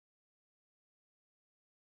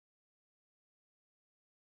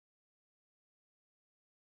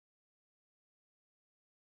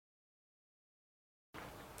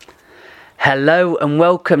Hello and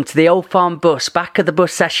welcome to the Old Farm Bus, Back of the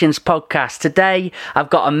Bus Sessions podcast. Today I've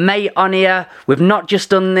got a mate on here. We've not just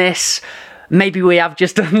done this. Maybe we have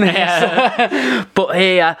just done this. But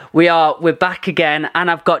here we're back again, and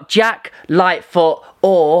I've got Jack Lightfoot,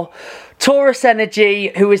 or Taurus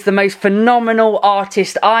Energy, who is the most phenomenal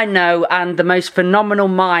artist I know and the most phenomenal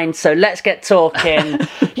mind. So let's get talking.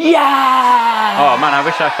 Yeah! Oh man, I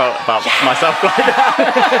wish I felt about myself like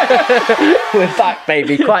that. We're back,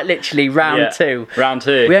 baby. Quite literally round two. Round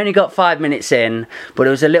two. We only got 5 minutes in, but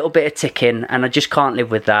there was a little bit of ticking, and I just can't live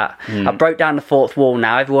with that. I broke down the fourth wall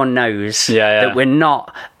now. Everyone knows that we're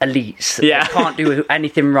not elites. Yeah. We can't do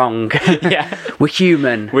anything wrong. Yeah. We're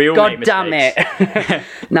human. We all God make damn it.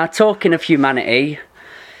 Now, talking of humanity,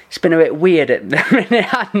 it's been a bit weird at the minute,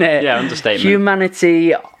 hasn't it? Yeah, understatement.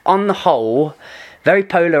 Humanity, on the whole, very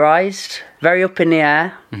polarised, very up in the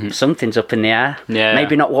air. Something's up in the air. Yeah.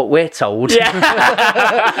 Maybe not what we're told. Yeah.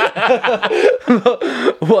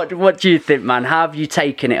 What do you think, man? How have you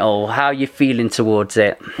taken it all? How are you feeling towards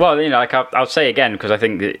it? Well, like I'll say again, because I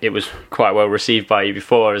think that it was quite well received by you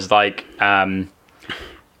before, is like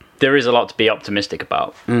there is a lot to be optimistic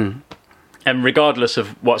about. And regardless of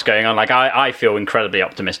what's going on, like I feel incredibly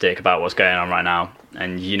optimistic about what's going on right now.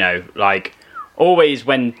 And like always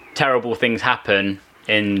when terrible things happen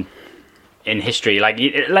in history, like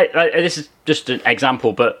this is just an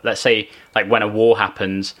example, but let's say like when a war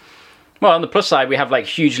happens, well, on the plus side, we have like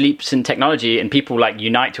huge leaps in technology and people like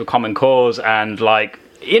unite to a common cause, and like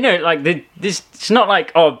this, it's not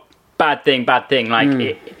like bad thing,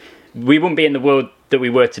 like we wouldn't be in the world that we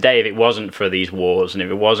were today if it wasn't for these wars and if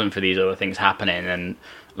it wasn't for these other things happening. And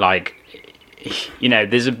like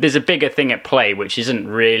there's a bigger thing at play which isn't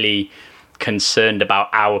really concerned about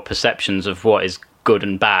our perceptions of what is good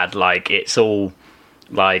and bad. Like it's all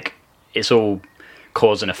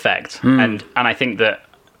cause and effect. And I think that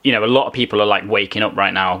a lot of people are like waking up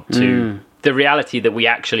right now to the reality that we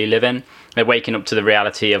actually live in. They're waking up to the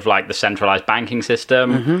reality of like the centralized banking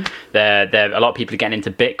system. A lot of people are getting into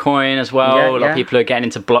Bitcoin as well. A lot of people are getting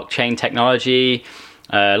into blockchain technology.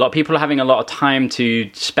 A lot of people are having a lot of time to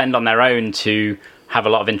spend on their own to have a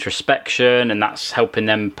lot of introspection, and that's helping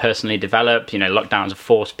them personally develop. Lockdowns have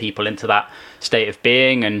forced people into that state of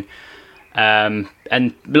being, and a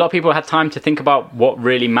lot of people had time to think about what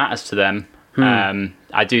really matters to them.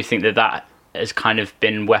 I do think that has kind of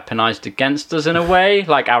been weaponized against us in a way,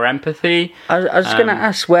 like our empathy. I was going to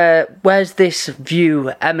ask, where's this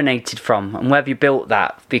view emanated from, and where have you built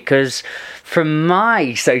that? Because from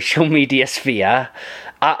my social media sphere,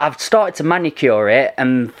 I've started to manicure it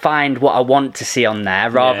and find what I want to see on there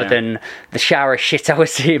rather than the shower of shit I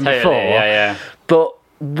was seeing before. Yeah. But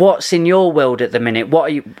what's in your world at the minute?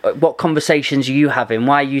 What conversations are you having?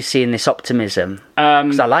 Why are you seeing this optimism?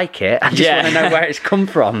 Because I like it. I just want to know where it's come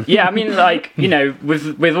from. Yeah, I mean, like,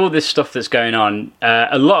 with all this stuff that's going on,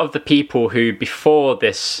 a lot of the people who before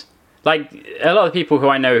this, like a lot of people who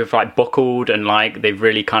I know have like buckled and like they've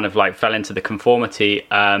really kind of like fell into the conformity.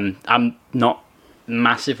 I'm not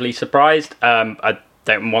massively surprised. I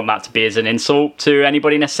don't want that to be as an insult to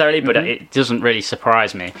anybody necessarily, but it doesn't really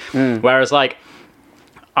surprise me. Whereas like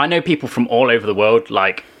I know people from all over the world,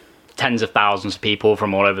 like tens of thousands of people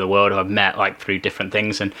from all over the world who I've met like through different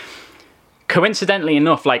things, and coincidentally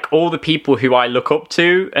enough, like all the people who I look up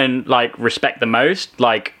to and like respect the most,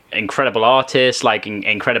 like incredible artists, like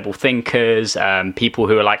incredible thinkers, people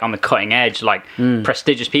who are like on the cutting edge, like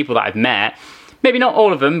prestigious people that I've met. Maybe not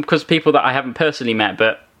all of them, because people that I haven't personally met,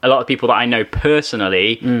 but a lot of people that I know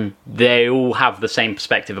personally, they all have the same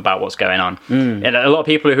perspective about what's going on. And a lot of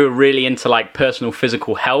people who are really into like personal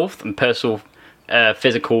physical health and personal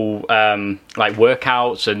physical like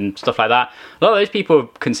workouts and stuff like that, a lot of those people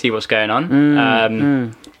can see what's going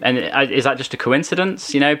on. And is that just a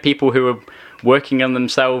coincidence? People who are working on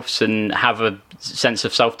themselves and have a sense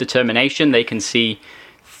of self-determination, they can see,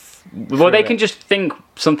 they can just think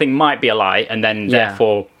something might be a lie and then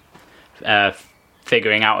therefore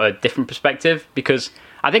figuring out a different perspective. Because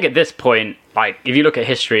I think at this point, like if you look at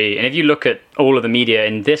history and if you look at all of the media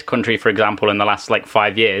in this country, for example, in the last like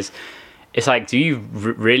 5 years, it's like, do you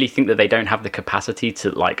really think that they don't have the capacity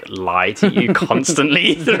to like lie to you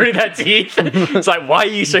constantly through their teeth? It's like, why are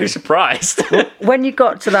you so surprised? When you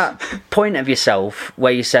got to that point of yourself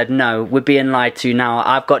where you said, no, we're being lied to now,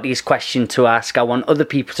 I've got these questions to ask, I want other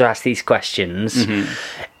people to ask these questions,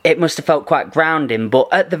 it must have felt quite grounding. But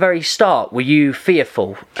at the very start, were you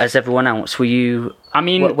fearful as everyone else? Were you, I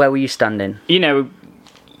mean, where were you standing? The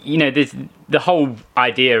whole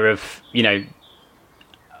idea of,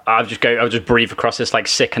 I'll just breathe across this like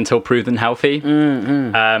sick until proven healthy.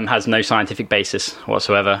 Has no scientific basis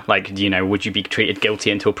whatsoever. Like, you know, would you be treated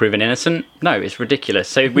guilty until proven innocent? No, it's ridiculous.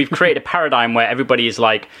 So we've created a paradigm where everybody is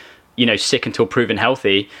like, you know, sick until proven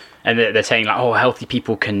healthy. And they're saying like, oh, healthy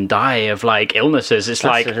people can die of like illnesses. It's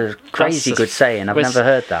That's like a crazy good saying. I've never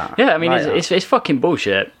heard that. Yeah, I mean, it's fucking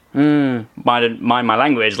bullshit. Mind my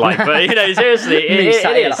language, like, but you know, seriously, it is,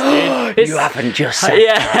 like, dude. You haven't just said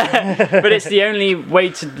that. But it's the only way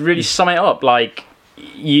to really sum it up. Like,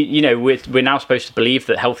 you know, we're now supposed to believe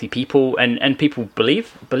that healthy people and people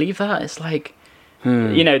believe that. It's like,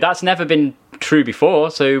 you know, that's never been true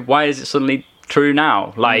before. So why is it suddenly true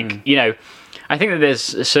now? Like, you know, I think that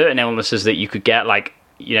there's certain illnesses that you could get, like,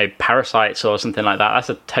 you know, parasites or something like that. That's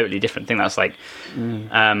a totally different thing. That's like,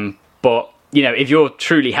 but you know, if you're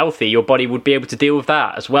truly healthy, your body would be able to deal with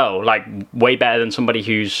that as well, like way better than somebody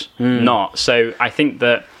who's not. So I think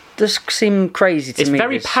that does seem crazy to me. It's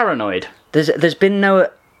very paranoid. There's been no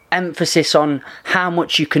emphasis on how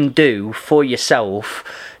much you can do for yourself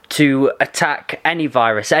to attack any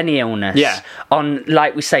virus, any illness. Yeah. On,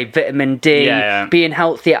 like we say, vitamin D, Yeah. being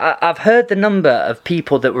healthy. I've heard the number of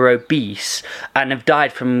people that were obese and have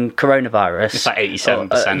died from coronavirus. It's like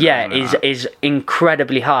 87%. Yeah, is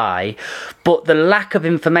incredibly high. But the lack of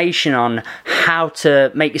information on how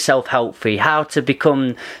to make yourself healthy, how to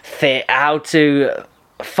become fit, how to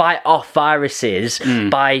fight off viruses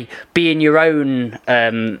by being your own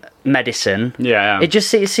medicine. Yeah. It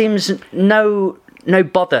seems no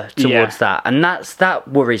bother towards that, and that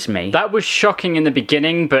worries me. That was shocking in the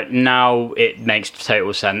beginning, but now it makes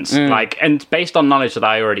total sense. Like, and based on knowledge that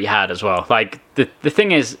I already had as well. Like, the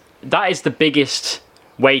thing is, that is the biggest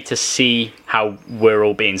way to see how we're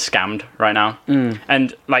all being scammed right now.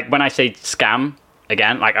 And like, when I say scam,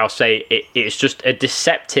 again, like, I'll say it's just a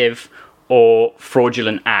deceptive or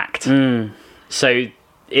fraudulent act. So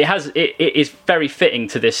it is very fitting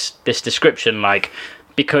to this description, like,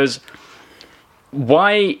 because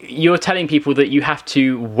why you're telling people that you have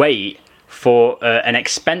to wait for an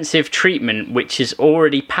expensive treatment which is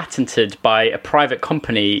already patented by a private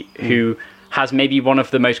company who has maybe one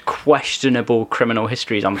of the most questionable criminal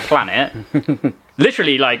histories on the planet.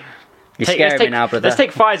 Literally, like, You're scaring me now, brother. Let's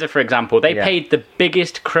take Pfizer, for example. They paid the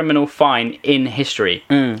biggest criminal fine in history,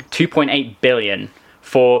 2.8 billion,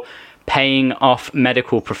 for paying off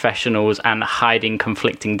medical professionals and hiding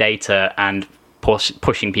conflicting data and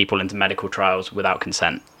pushing people into medical trials without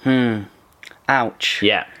consent. Ouch.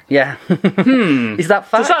 Yeah. Yeah. Is that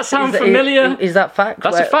fact? Does that sound familiar? Is that fact?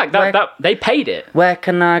 That's a fact. That they paid it. Where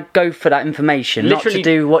can I go for that information? Literally, not to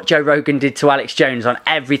do what Joe Rogan did to Alex Jones on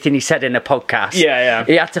everything he said in a podcast. Yeah.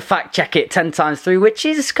 He had to fact check it 10 times through, which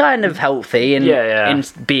is kind of healthy in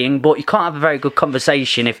being, but you can't have a very good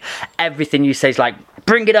conversation if everything you say is like,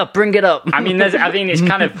 bring it up. I mean, I think it's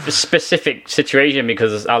kind of a specific situation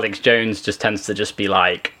because Alex Jones just tends to just be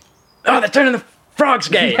like, oh, they're turning the frogs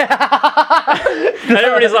gay. And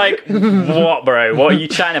everybody's like, what, bro? What are you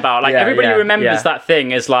chatting about? Like, everybody remembers that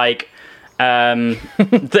thing as like him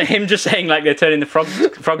just saying like they're turning the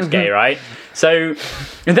frogs gay, right? So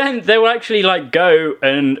then they will actually like go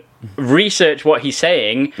and research what he's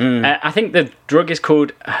saying. I think the drug is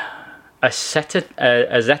called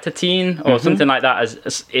azetitine or something like that.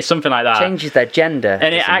 It's something like that. Changes their gender.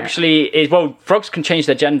 And it actually is, well, frogs can change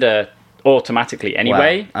their gender automatically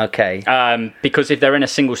anyway. Wow. Okay. Because if they're in a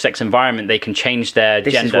single sex environment, they can change their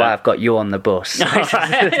gender. This is why I've got you on the bus. This is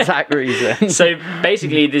the exact reason. So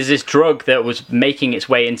basically, there's this drug that was making its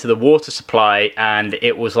way into the water supply, and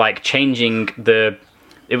it was like changing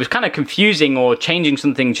it was kind of confusing or changing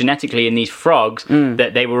something genetically in these frogs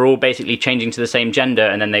that they were all basically changing to the same gender,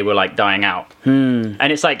 and then they were like dying out. And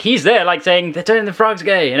it's like, he's there like saying, they're turning the frogs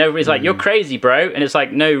gay. And everybody's like, you're crazy, bro. And it's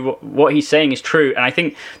like, no, what he's saying is true. And I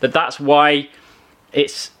think that's why a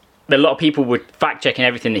lot of people would fact checking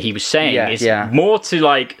everything that he was saying. More to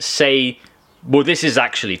like say, well, this is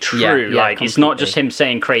actually true. Like, completely. It's not just him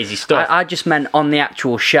saying crazy stuff. I just meant on the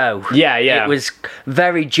actual show. Yeah. It was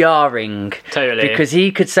very jarring. Totally. Because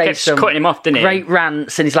he could say some cutting him off, didn't he? Great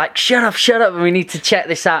rants, and he's like, shut up, we need to check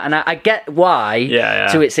this out. And I get why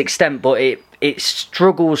to its extent, but it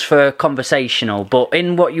struggles for conversational. But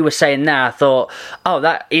in what you were saying there, I thought, oh,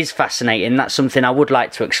 that is fascinating. That's something I would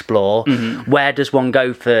like to explore. Where does one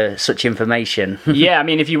go for such information? Yeah, I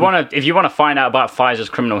mean, if you want to find out about Pfizer's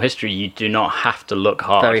criminal history, you do not have to look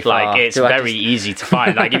hard. Very far. Like, it's very easy to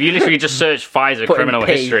find. Like, if you literally just search Pfizer criminal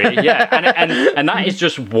history, and that is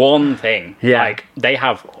just one thing. Yeah. Like, they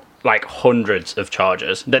have like hundreds of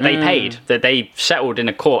charges that they paid, that they settled in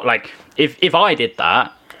a court. Like, if I did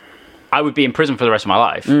that, I would be in prison for the rest of my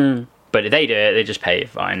life. But if they do it, they just pay a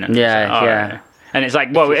fine. And And it's like,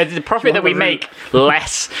 well, is the profit that we make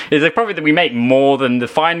less? Is the profit that we make more than the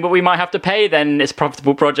fine that we might have to pay? Then it's a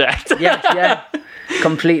profitable project. Yeah.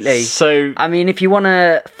 Completely. So, I mean, if you want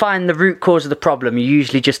to find the root cause of the problem, you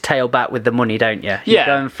usually just tail back with the money, don't you? You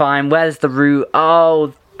go and find, where's the root?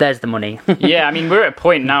 Oh, there's the money. Yeah, I mean, we're at a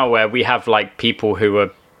point now where we have like people who are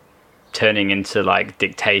turning into like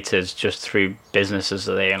dictators just through businesses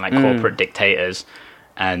that they own, like corporate dictators.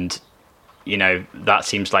 And, you know, that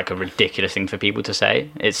seems like a ridiculous thing for people to say.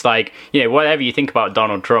 It's like, you know, whatever you think about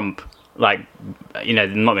Donald Trump, like, you know,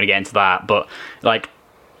 I'm not going to get into that, but like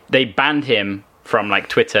they banned him from like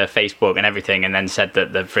Twitter, Facebook and everything, and then said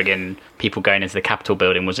that the friggin' people going into the Capitol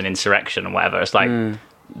building was an insurrection or whatever. It's like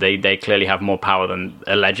they clearly have more power than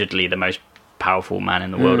allegedly the most powerful man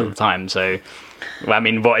in the world at the time. So, well, I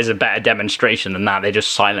mean, what is a better demonstration than that? They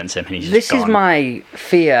just silence him and he's just gone. Is my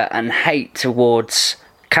fear and hate towards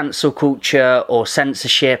cancel culture or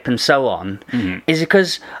censorship and so on, is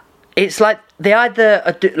because it's like they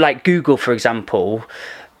either, like Google, for example,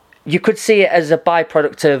 you could see it as a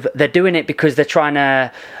byproduct of they're doing it because they're trying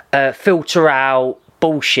to filter out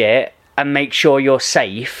bullshit and make sure you're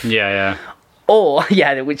safe. Yeah. Or,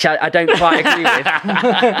 which I don't quite agree with.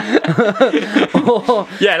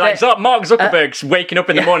 Mark Zuckerberg's waking up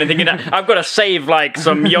in the morning thinking, I've got to save, like,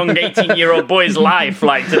 some young 18-year-old boy's life,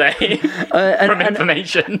 like, today, from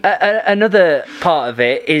information. Another part of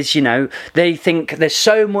it is, you know, they think there's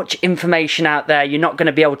so much information out there, you're not going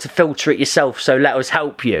to be able to filter it yourself, so let us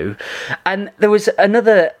help you. And there was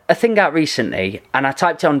a thing out recently, and I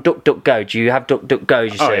typed it on DuckDuckGo. Do you have DuckDuckGo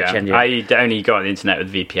as your search engine? I only go on the internet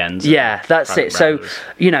with VPNs. Yeah, that's it. So,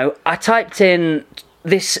 you know, I typed in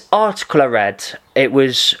this article I read. It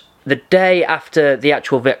was the day after the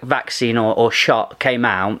actual vaccine or shot came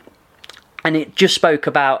out, and it just spoke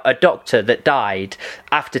about a doctor that died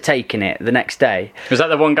after taking it the next day. Was that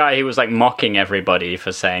the one guy who was like mocking everybody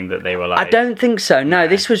for saying that they were like... I don't think so. No,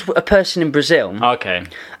 this was a person in Brazil. Okay.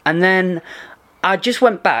 And then I just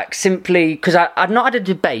went back simply because I'd not had a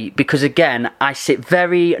debate, because again, I sit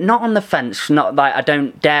very, not on the fence, not like I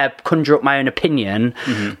don't dare conjure up my own opinion,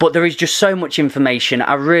 but there is just so much information.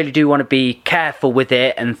 I really do want to be careful with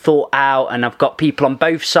it and thought out, and I've got people on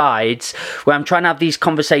both sides where I'm trying to have these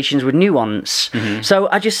conversations with nuance. So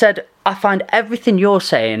I just said, I find everything you're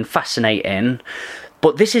saying fascinating,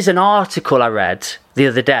 but this is an article I read the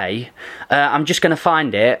other day. I'm just going to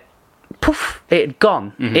find it. Poof, it had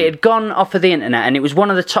gone. It had gone off of the internet, and it was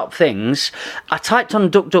one of the top things. I typed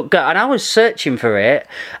on DuckDuckGo, and I was searching for it,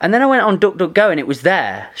 and then I went on DuckDuckGo, and it was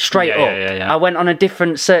there, straight up. I went on a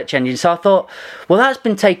different search engine, so I thought, well, that's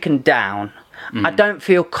been taken down. I don't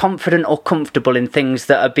feel confident or comfortable in things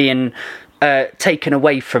that are being taken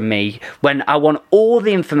away from me when I want all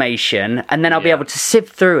the information, and then I'll be able to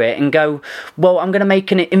sift through it and go, well, I'm going to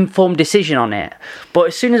make an informed decision on it. But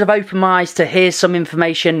as soon as I've opened my eyes to here's some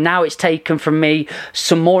information, now it's taken from me,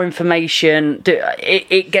 some more information,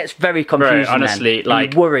 it gets very confusing. Bro, honestly, I'm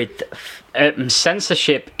worried.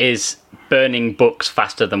 Censorship is burning books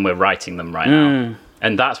faster than we're writing them right now.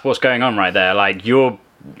 And that's what's going on right there. Like,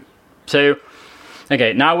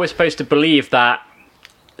 okay, now we're supposed to believe that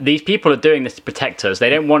these people are doing this to protect us. They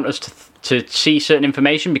don't want us to see certain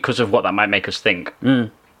information because of what that might make us think.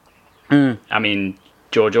 I mean,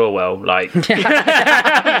 George Orwell, like, it's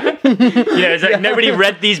like nobody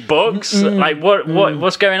read these books. Like,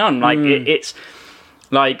 what's going on? Like, it's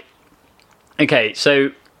like, okay, so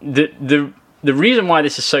the reason why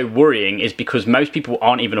this is so worrying is because most people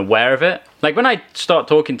aren't even aware of it. Like, when I start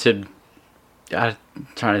talking to, I'm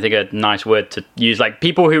trying to think of a nice word to use, like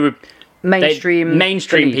people who were mainstream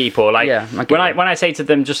people, like when I say to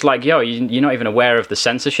them just like, yo, you're not even aware of the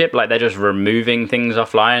censorship, like they're just removing things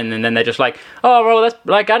offline, and then they're just like, oh well, that's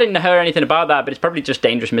like, I didn't hear anything about that, but it's probably just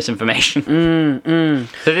dangerous misinformation.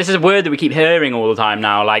 So this is a word that we keep hearing all the time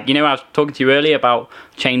now. Like, you know, I was talking to you earlier about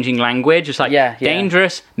changing language. It's like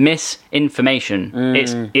dangerous misinformation.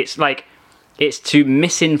 It's like, it's to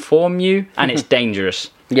misinform you, and it's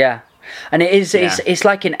dangerous. And it is, it's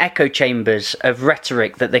like in echo chambers of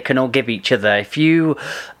rhetoric that they can all give each other. If you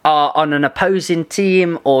are on an opposing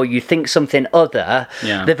team or you think something other,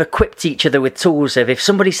 they've equipped each other with tools of, if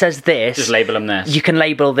somebody says this, just label them this. You can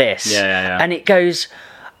label this. And it goes,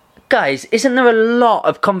 guys, isn't there a lot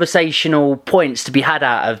of conversational points to be had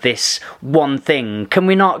out of this one thing? Can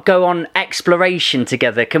we not go on exploration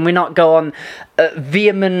together? Can we not go on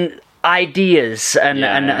vehement ideas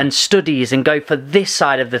and studies and go for this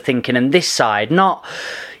side of the thinking and this side? Not,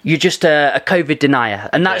 you're just a COVID denier,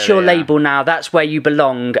 and that's your label now. That's where you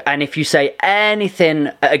belong. And if you say anything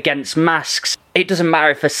against masks, it doesn't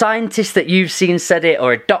matter if a scientist that you've seen said it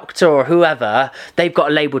or a doctor or whoever, they've got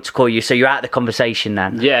a label to call you, so you're out of the conversation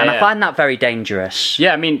then. Yeah, and yeah. I find that very dangerous.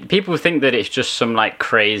 Yeah, I mean, people think that it's just some like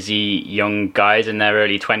crazy young guys in their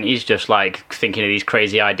early 20s just like thinking of these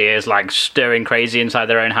crazy ideas, like stirring crazy inside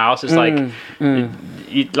their own house. It's like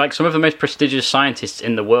some of the most prestigious scientists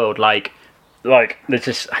in the world, like there's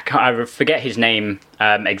this, I forget his name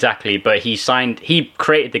exactly, but he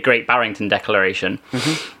created the Great Barrington Declaration,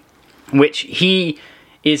 which he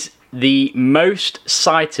is the most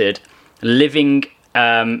cited living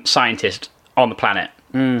scientist on the planet.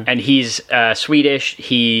 And he's Swedish.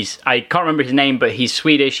 I can't remember his name, but he's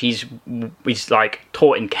Swedish. He's like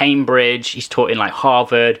taught in Cambridge. He's taught in like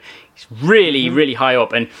Harvard. He's really, really high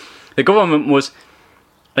up. And the government was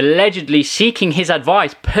allegedly seeking his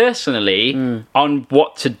advice personally on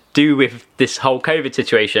what to do with this whole COVID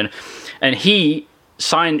situation. And he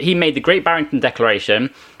made the Great Barrington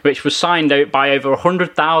Declaration, which was signed out by over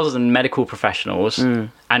 100,000 medical professionals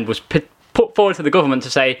and was put forward to the government to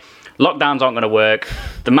say, lockdowns aren't going to work,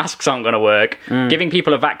 the masks aren't going to work, giving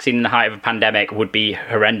people a vaccine in the height of a pandemic would be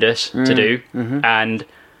horrendous to do,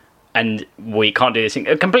 and we can't do this thing.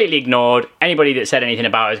 Completely ignored. Anybody that said anything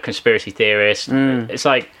about it is a conspiracy theorist. It's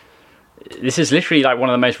like, this is literally like one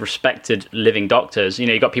of the most respected living doctors. You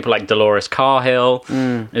know, you've got people like Dolores Cahill,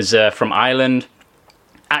 is from Ireland,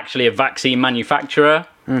 actually a vaccine manufacturer,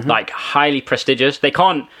 like highly prestigious. They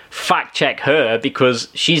can't fact check her because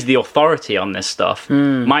she's the authority on this stuff.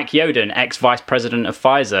 Mike Yoden, ex-vice president of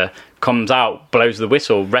Pfizer, comes out, blows the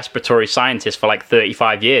whistle, respiratory scientist for like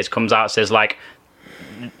 35 years, comes out, says like,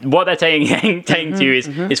 what they're saying to you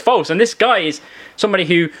is false. And this guy is somebody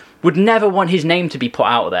who would never want his name to be put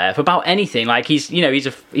out there for about anything. Like he's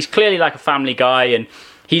clearly like a family guy, and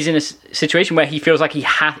he's in a situation where he feels like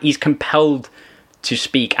he's compelled to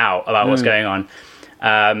speak out about what's going on.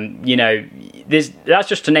 That's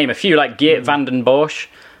just to name a few, like Geert Vanden Bossche,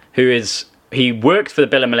 he worked for the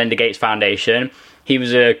Bill and Melinda Gates Foundation. He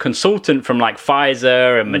was a consultant from like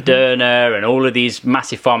Pfizer and Moderna and all of these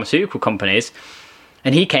massive pharmaceutical companies.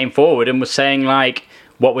 And he came forward and was saying like,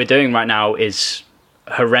 what we're doing right now is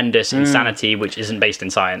horrendous insanity which isn't based in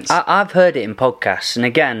science. I've heard it in podcasts, and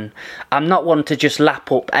again, I'm not one to just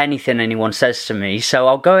lap up anything anyone says to me, so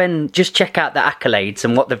I'll go and just check out the accolades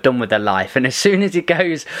and what they've done with their life. And as soon as it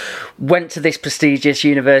goes, went to this prestigious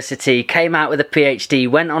university, came out with a PhD,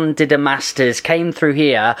 went on, did a master's, came through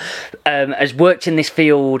here, has worked in this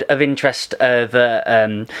field of interest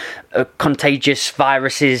of contagious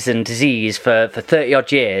viruses and disease for 30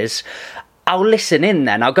 odd years, I'll listen in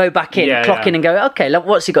then. I'll go back in, clock in and go, okay, look,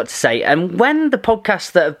 what's he got to say? And when the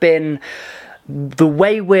podcasts that have been, the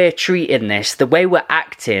way we're treating this, the way we're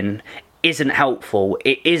acting isn't helpful,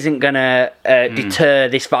 it isn't going to deter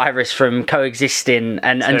this virus from coexisting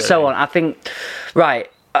and so on. I think,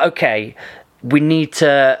 right, okay, we need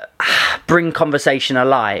to bring conversation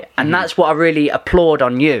alight, and that's what I really applaud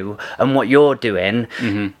on you and what you're doing.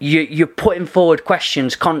 You're putting forward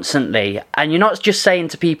questions constantly, and you're not just saying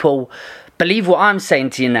to people, believe what I'm saying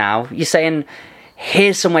to you now. You're saying,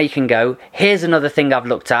 here's somewhere you can go, here's another thing I've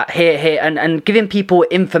looked at, here, and giving people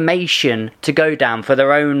information to go down for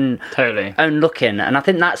their own looking, and I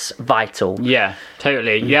think that's vital. Yeah,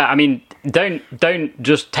 totally. Yeah, I mean, don't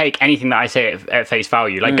just take anything that I say at face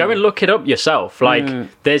value. Like, go and look it up yourself. Like,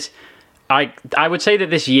 I would say that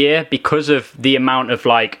this year, because of the amount of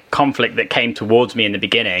like conflict that came towards me in the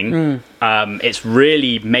beginning, it's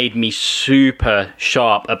really made me super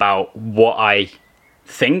sharp about what I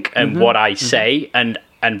think and what I say and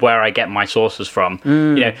where I get my sources from.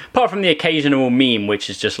 You know, apart from the occasional meme, which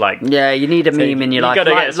is just like, you need a meme in your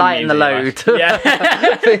life, lighten the load.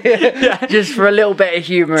 Just for a little bit of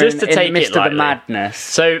humour in the midst of the madness.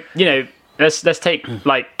 So, you know, let's take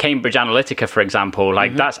like Cambridge Analytica, for example.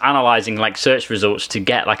 Like that's analysing like search results to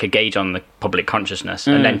get like a gauge on the public consciousness,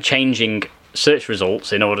 and then changing search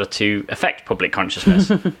results in order to affect public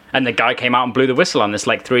consciousness. And the guy came out and blew the whistle on this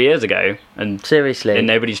like 3 years ago, and seriously, and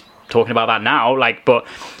nobody's talking about that now. Like, but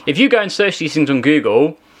if you go and search these things on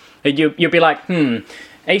Google, you'll be like,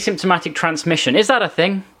 asymptomatic transmission, is that a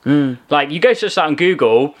thing? Like, you go search that on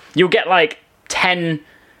Google, you'll get like 10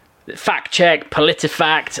 fact check,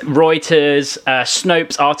 PolitiFact, Reuters,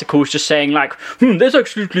 Snopes articles just saying like, there's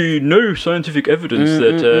absolutely no scientific evidence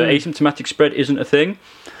that asymptomatic spread isn't a thing.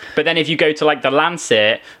 But then if you go to like the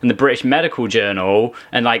Lancet and the British Medical Journal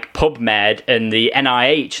and like PubMed and the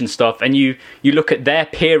NIH and stuff, and you look at their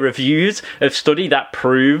peer reviews of study that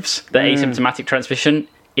proves that asymptomatic transmission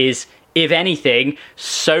is, if anything,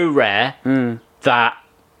 so rare that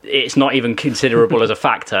it's not even considerable as a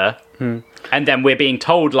factor. And then we're being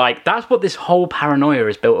told like, that's what this whole paranoia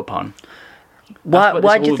is built upon. That's what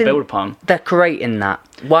why this do you all think built upon. they're creating that?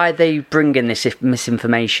 Why are they bringing this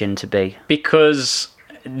misinformation to be? Because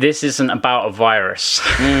this isn't about a virus.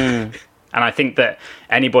 And I think that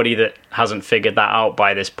anybody that hasn't figured that out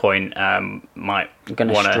by this point might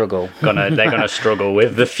struggle. They're gonna struggle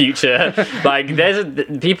with the future. Like,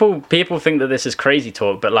 people think that this is crazy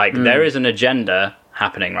talk, but like there is an agenda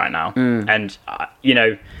happening right now, and you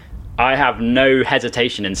know, I have no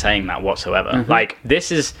hesitation in saying that whatsoever. Like,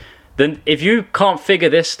 this is if you can't figure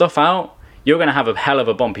this stuff out, you're going to have a hell of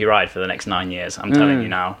a bumpy ride for the next 9 years. I'm telling you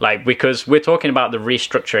now, like, because we're talking about the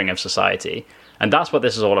restructuring of society. And that's what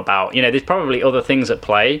this is all about. You know, there's probably other things at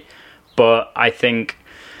play, but I think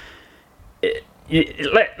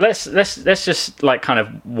let's just like kind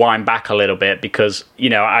of wind back a little bit, because, you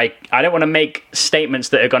know, I don't want to make statements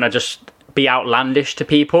that are going to just be outlandish to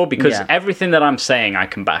people, because everything that I'm saying I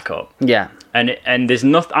can back up. Yeah. And there's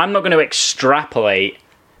nothing. I'm not going to extrapolate.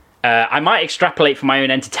 I might extrapolate for my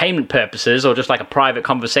own entertainment purposes, or just like a private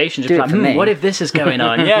conversation. Just like, what if this is going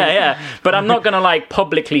on? yeah. But I'm not going to like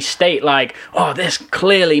publicly state like, oh, this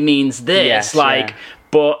clearly means this. Yes,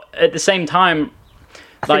 but at the same time,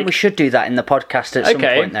 I think we should do that in the podcast at some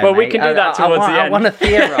point. Though, well, we can do that towards the end. I want to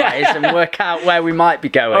theorise and work out where we might be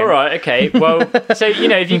going. All right. Okay. Well, so you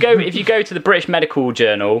know, if you go to the British Medical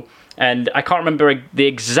Journal. And I can't remember the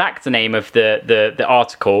exact name of the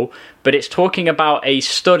article, but it's talking about a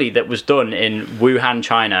study that was done in Wuhan,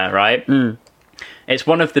 China, right? It's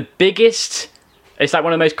one of the biggest, it's like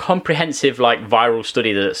one of the most comprehensive like viral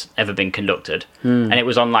study that's ever been conducted. And it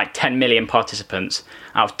was on like 10 million participants.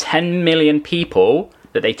 Out of 10 million people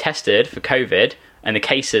that they tested for COVID and the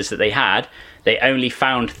cases that they had, they only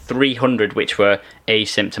found 300 which were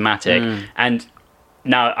asymptomatic. And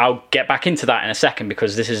now I'll get back into that in a second,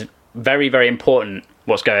 because this is very, very important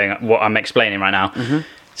what I'm explaining right now.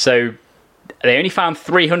 So they only found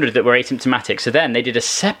 300 that were asymptomatic. So then they did a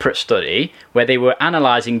separate study where they were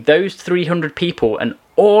analysing those 300 people and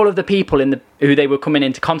all of the people who they were coming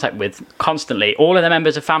into contact with constantly, all of their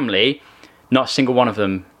members of family. Not a single one of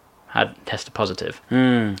them had tested positive.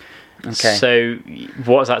 Okay. So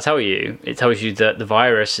what does that tell you? It tells you that the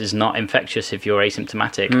virus is not infectious if you're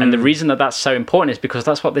asymptomatic. And the reason that that's so important is because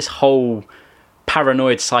that's what this whole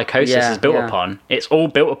paranoid psychosis is built upon. It's all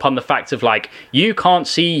built upon the fact of like, you can't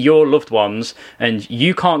see your loved ones, and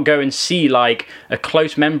you can't go and see like a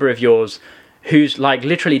close member of yours who's like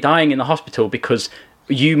literally dying in the hospital because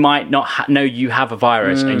you might not know you have a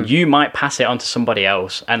virus, and you might pass it on to somebody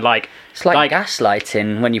else. And like, it's like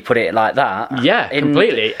gaslighting when you put it like that. Yeah,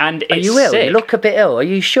 completely. And are you ill? You look a bit ill. Are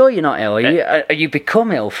you sure you're not ill? You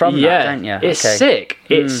become ill from that, don't you? It's sick.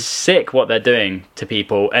 It's sick what they're doing to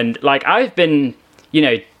people. And like, I've been, you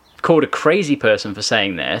know, called a crazy person for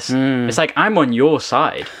saying this. It's like, I'm on your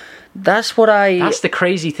side. That's the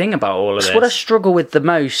crazy thing about all of this. That's what I struggle with the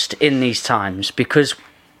most in these times, because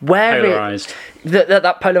polarized.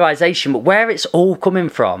 That polarization, but where it's all coming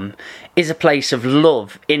from is a place of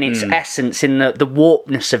love in its essence, in the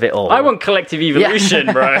warpness of it all. I want collective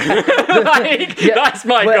evolution, bro. That's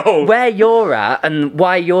my goal. Where you're at and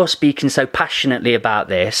why you're speaking so passionately about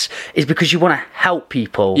this is because you want to help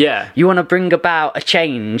people. Yeah. You want to bring about a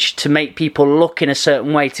change to make people look in a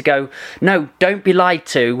certain way, to go, no, don't be lied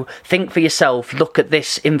to, think for yourself, look at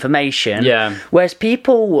this information. Yeah. Whereas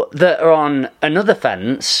people that are on another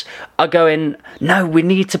fence are going, no, we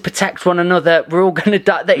need to protect one another, we're all going to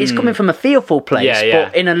die. That is coming from a fearful place,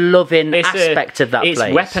 but in a loving aspect of that place.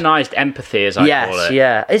 It's weaponized empathy, as I call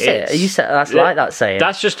it. Is it? You said that's like that saying.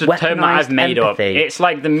 That's just a term that I've made empathy. Up. It's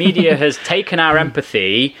like the media has taken our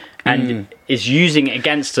empathy and is using it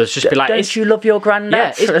against us. Just be like, don't you love your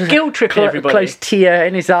granddad? Yeah, it's guilt tripping everybody. Close tear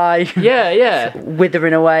in his eye. Yeah.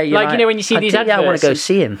 Withering away. Like, you know, when you see these adverts, I want to go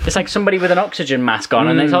see him. It's like somebody with an oxygen mask on,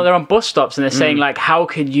 and they're on bus stops, and they're saying like, how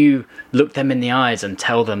could you look them in the eyes and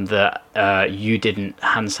tell them that you didn't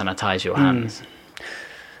hand sanitize your hands?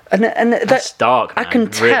 And that's dark, man. I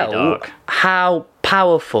can tell how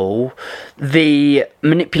powerful the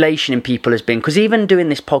manipulation in people has been, because even doing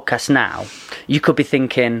this podcast now, you could be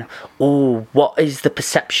thinking, oh, what is the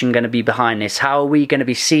perception going to be behind this? How are we going to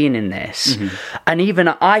be seen in this? And even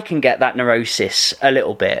I can get that neurosis a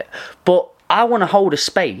little bit, but I want to hold a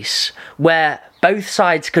space where both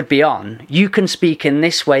sides could be on. You can speak in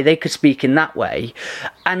this way, they could speak in that way.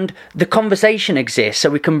 And the conversation exists so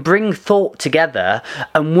we can bring thought together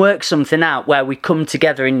and work something out where we come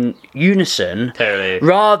together in unison,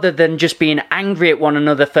 rather than just being angry at one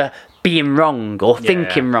another for being wrong or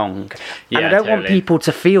thinking wrong. And I don't want people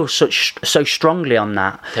to feel so strongly on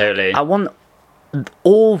that. I want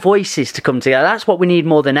all voices to come together. That's what we need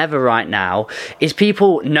more than ever right now, is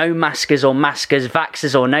people, no maskers or maskers,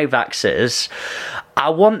 vaxxers or no vaxxers. I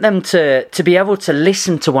want them to be able to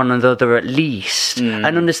listen to one another at least and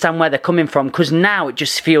understand where they're coming from, because now it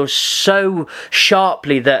just feels so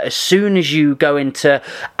sharply that as soon as you go into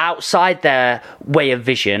outside their way of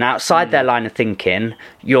vision, outside their line of thinking,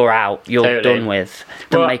 you're out, you're done with.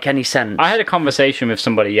 Doesn't make any sense. I had a conversation with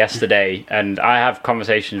somebody yesterday, and I have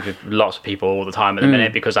conversations with lots of people all the time at the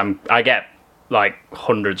minute, because I get like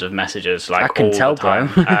hundreds of messages, like, I can all tell, the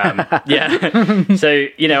time. Yeah. So,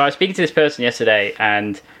 you know, I was speaking to this person yesterday,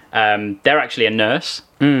 and they're actually a nurse,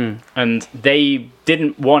 and they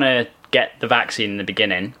didn't want to get the vaccine in the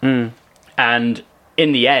beginning, and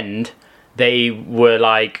in the end, they were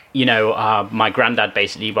like, you know, my granddad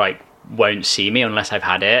basically like won't see me unless I've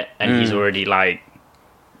had it, and he's already like,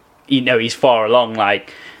 you know, he's far along,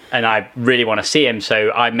 like, and I really want to see him,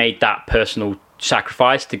 so I made that personal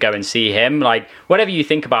sacrifice to go and see him. Like, whatever you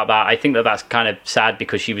think about that, I think that that's kind of sad,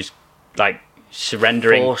 because she was like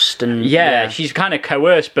surrendering, forced, and she's kind of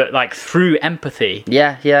coerced, but like through empathy.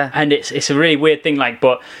 And it's a really weird thing, like,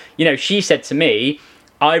 but you know, she said to me,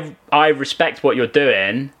 I respect what you're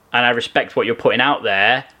doing, and I respect what you're putting out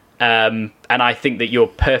there, and I think that you're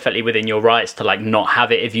perfectly within your rights to like not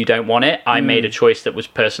have it if you don't want it. I made a choice that was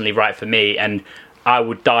personally right for me, and I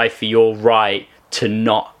would die for your right to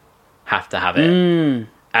not have to have it.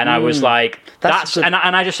 And I was like, and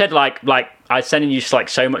I just said like I'm sending you like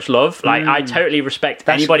so much love. Like, I totally respect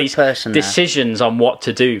anybody's decisions on what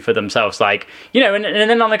to do for themselves. Like, you know, and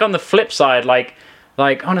then like on the flip side, like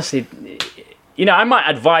honestly, you know, I might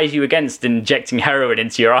advise you against injecting heroin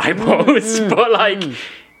into your eyeballs, but like,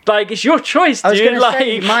 it's your choice, dude. I was going to like,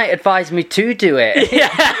 say, you might advise me to do it.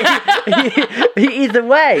 Either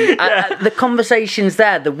way, the conversation's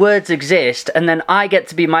there, the words exist, and then I get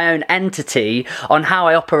to be my own entity on how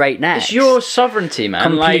I operate next. It's your sovereignty, man.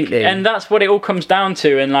 Completely. Like, and that's what it all comes down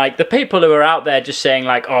to. And like, the people who are out there just saying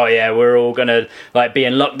like, oh yeah, we're all going to like be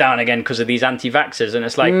in lockdown again because of these anti-vaxxers. And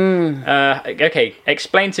it's like, okay,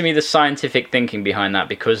 explain to me the scientific thinking behind that,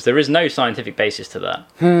 because there is no scientific basis to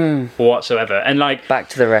that whatsoever. And like, back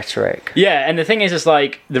to the rhetoric. Yeah, and the thing is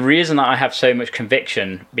like, the reason that I have so much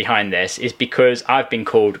conviction behind this is because I've been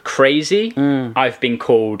called crazy, I've been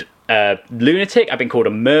called lunatic, I've been called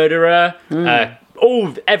a murderer,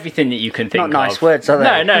 everything that you can think of. Not nice words, are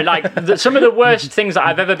they? No, like some of the worst things that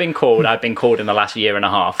I've ever been called, I've been called in the last year and a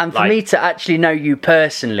half. And for me to actually know you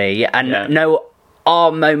personally and know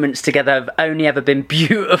our moments together have only ever been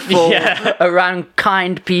beautiful, around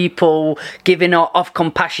kind people, giving off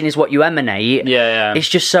compassion is what you emanate. It's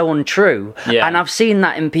just so untrue. And I've seen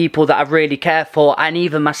that in people that I really care for, and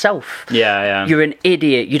even myself. You're an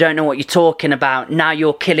idiot, you don't know what you're talking about, now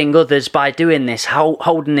you're killing others by doing this,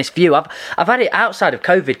 holding this view. I've had it outside of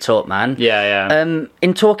COVID talk, man.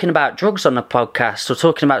 In talking about drugs on a podcast, or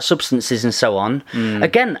talking about substances and so on.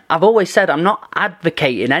 Again, I've always said I'm not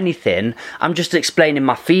advocating anything, I'm just explaining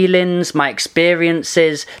my feelings, my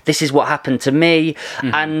experiences. This is what happened to me.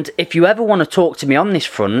 And if you ever want to talk to me on this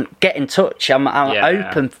front, get in touch. I'm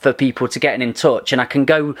open for people to getting in touch, and I can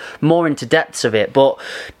go more into depths of it. But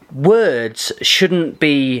words shouldn't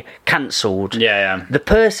be cancelled. The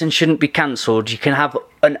person shouldn't be cancelled. You can have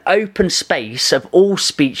an open space of all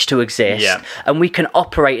speech to exist, and we can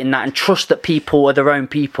operate in that and trust that people are their own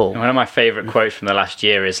people. One of my favourite quotes from the last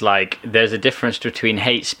year is like, there's a difference between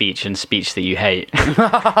hate speech and speech that you hate.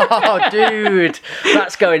 Oh, dude,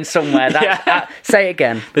 that's going somewhere. Say it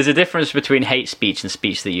again. There's a difference between hate speech and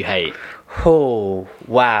speech that you hate. Oh,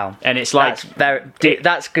 wow. And it's like,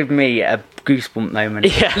 that's given me a goosebump moment.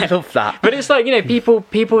 I love that. But it's like, you know,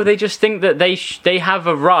 people they just think that they have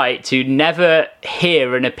a right to never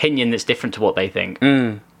hear an opinion that's different to what they think.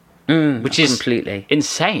 Which is completely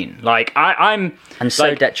insane. Like, I'm and so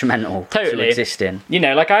like, detrimental to existing. You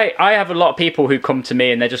know, like I have a lot of people who come to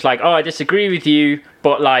me and they're just like, oh, I disagree with you,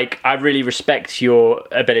 but like, I really respect your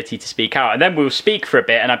ability to speak out. And then we'll speak for a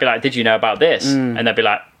bit, and I'd be like, did you know about this? And they'll be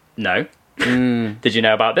like, no. Did you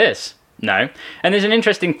know about this? No. And there's an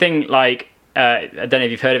interesting thing, like, I don't know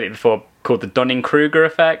if you've heard of it before, called the Dunning-Kruger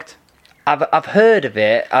effect. I've heard of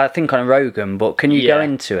it, I think on Rogan, but can you go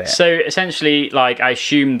into it? So essentially, like, I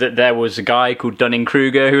assumed that there was a guy called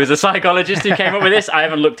Dunning-Kruger who was a psychologist who came up with this. I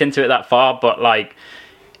haven't looked into it that far, but like,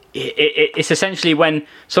 it's essentially when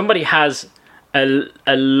somebody has a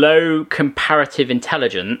low comparative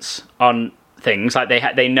intelligence on things, like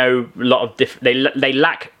they know a lot of they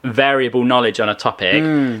lack variable knowledge on a topic,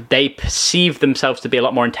 they perceive themselves to be a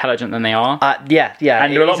lot more intelligent than they are, and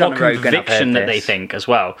a lot more conviction that they think as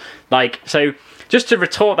well. Like, so just to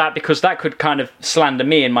retort that, because that could kind of slander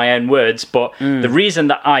me in my own words, but the reason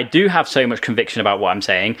that I do have so much conviction about what I'm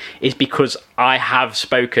saying is because I have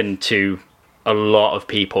spoken to a lot of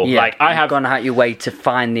people. Like, I have gone out your way to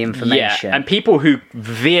find the information. Yeah, and people who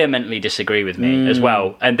vehemently disagree with me as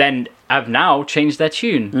well, and then have now changed their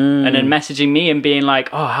tune and then messaging me and being like,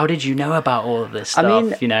 "Oh, how did you know about all of this stuff?" I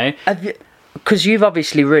mean, you know, because you've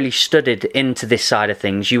obviously really studied into this side of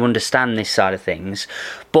things, you understand this side of things,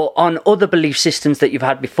 but on other belief systems that you've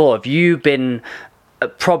had before, have you been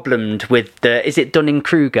problemed with the, is it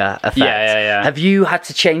Dunning-Kruger effect? Yeah. Have you had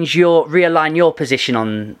to realign your position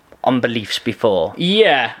on beliefs before?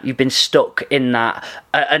 Yeah. You've been stuck in that,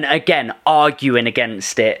 and again, arguing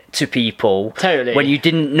against it to people. Totally. When you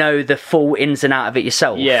didn't know the full ins and out of it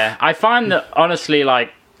yourself. Yeah. I find that, honestly,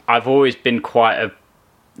 like, I've always been quite a,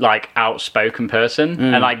 like, outspoken person.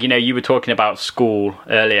 And, like, you know, you were talking about school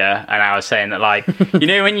earlier, and I was saying that, like, you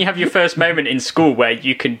know, when you have your first moment in school where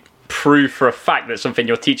you can prove for a fact that something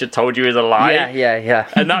your teacher told you is a lie. Yeah.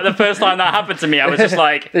 And that, the first time that happened to me, I was just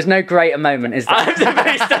like, there's no greater moment, is there?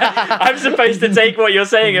 I'm supposed to take what you're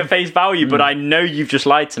saying at face value, but I know you've just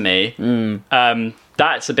lied to me.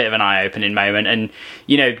 That's a bit of an eye-opening moment. And,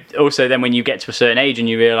 you know, also then when you get to a certain age and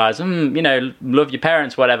you realise, you know, love your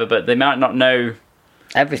parents, whatever, but they might not know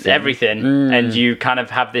everything. And you kind of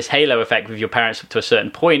have this halo effect with your parents up to a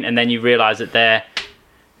certain point, and then you realise that they're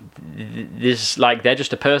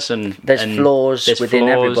just a person. There's flaws within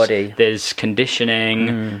everybody. There's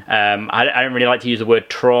conditioning. I don't really like to use the word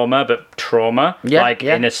trauma, but trauma,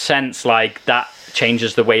 in a sense, like, that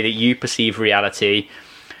changes the way that you perceive reality.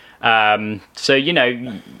 So, you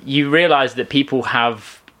know, you realise that people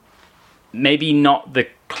have maybe not the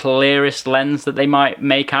clearest lens that they might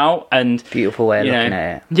make out, and beautiful way of looking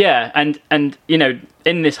at it. Yeah, and you know,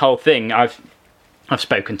 in this whole thing, I've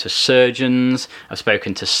spoken to surgeons, I've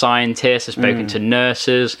spoken to scientists, I've spoken to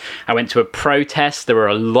nurses. I went to a protest. There were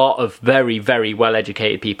a lot of very, very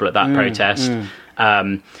well-educated people at that protest.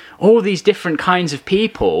 All these different kinds of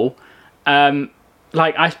people.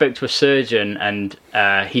 Like, I spoke to a surgeon, and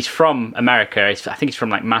he's from America. I think he's from,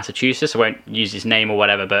 like, Massachusetts. I won't use his name or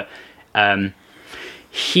whatever, but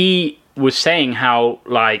he was saying how,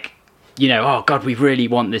 like, you know, oh, God, we really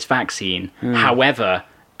want this vaccine. However,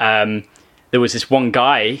 there was this one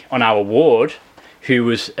guy on our ward who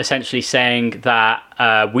was essentially saying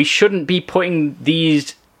that we shouldn't be putting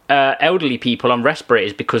these elderly people on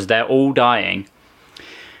respirators because they're all dying.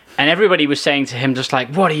 And everybody was saying to him, just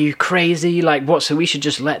like, what, are you crazy? Like, what, so we should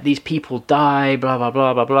just let these people die, blah, blah,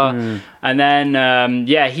 blah, blah, blah. And then,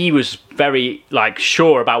 he was very, like,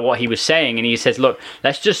 sure about what he was saying. And he says, look,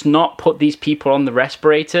 let's just not put these people on the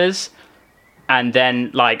respirators. And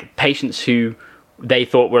then, like, patients who they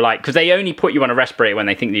thought were, like, because they only put you on a respirator when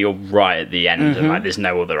they think that you're right at the end and, like, there's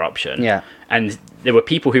no other option. Yeah. And there were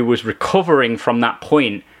people who was recovering from that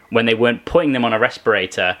point when they weren't putting them on a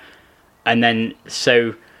respirator. And then,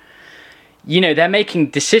 so, you know, they're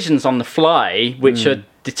making decisions on the fly, which are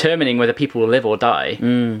determining whether people will live or die.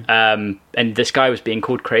 And this guy was being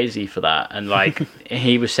called crazy for that. And, like,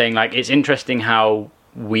 he was saying, like, it's interesting how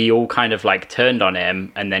we all kind of, like, turned on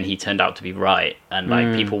him, and then he turned out to be right, and,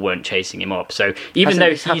 like, people weren't chasing him up. So even though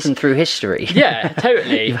it's happened through history,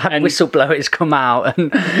 totally, you've had whistleblowers come out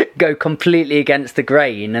and go completely against the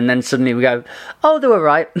grain, and then suddenly we go, oh, they were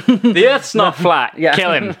right. The Earth's not flat.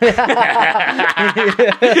 Kill him.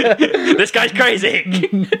 This guy's crazy.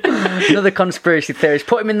 Another conspiracy theorist.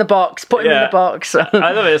 Put him in the box. Put him in the box. I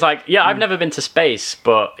love it. It's like, I've never been to space,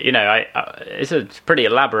 but, you know, it's a pretty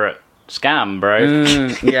elaborate scam, bro.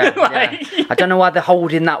 I don't know why they're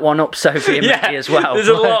holding that one up so vehemently as well. There's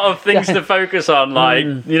a lot of things to focus on, like,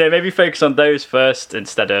 you know, maybe focus on those first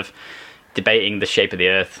instead of debating the shape of the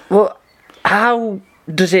Earth. Well, how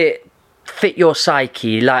does it fit your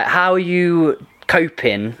psyche? Like, how are you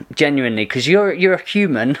coping genuinely? Because you're a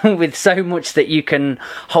human with so much that you can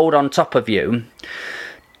hold on top of you.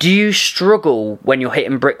 Do you struggle when you're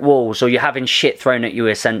hitting brick walls, or you're having shit thrown at you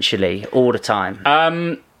essentially all the time?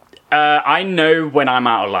 I know when I'm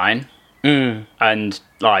out of line, and,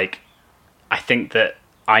 like, I think that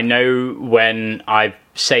I know when I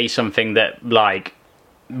say something that, like,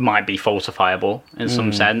 might be falsifiable in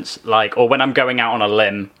some sense, like, or when I'm going out on a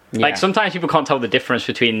limb. Like, sometimes people can't tell the difference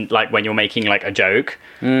between, like, when you're making, like, a joke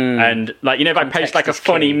and, like, you know, if I post, like, a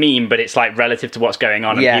funny meme, but it's, like, relative to what's going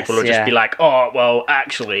on, and people will just be like, oh, well,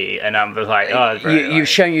 actually, and I'm just like, oh, you've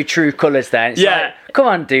shown your true colours there. It's like, come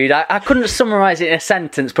on, dude, I couldn't summarise it in a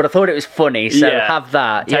sentence, but I thought it was funny, so have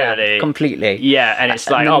that. Totally. Yeah, completely. Yeah, and it's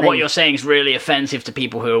like, what you're saying is really offensive to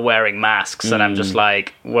people who are wearing masks, and I'm just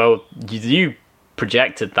like, well, you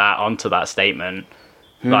projected that onto that statement.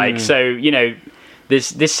 Like, so, you know,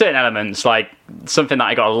 there's certain elements, like something that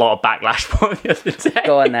I got a lot of backlash for the other day.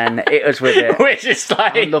 Go on then, hit us with it. Which is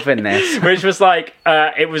like, I'm loving this. Which was like,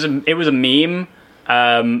 it was a meme.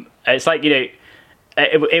 It's like,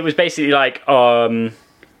 it was basically like,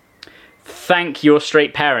 thank your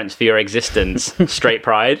straight parents for your existence, straight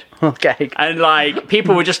pride. Okay. And like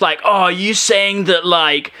people were just like, oh, are you saying that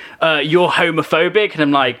like you're homophobic? And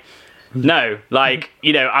I'm like, no, like,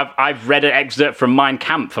 I've read an excerpt from Mein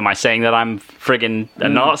Kampf. Am I saying that I'm friggin' a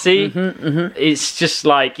Nazi? It's just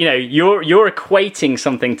like, you're equating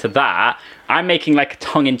something to that. I'm making like a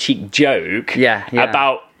tongue-in-cheek joke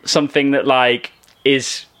about something that like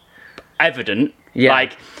is evident. Yeah.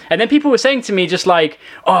 Like, and then people were saying to me just like,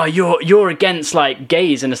 oh, you're against like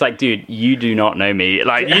gays, and it's like, dude, you do not know me.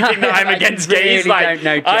 Like, you think that I'm against gays? Like,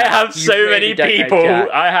 I have so many people.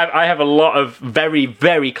 I have a lot of very,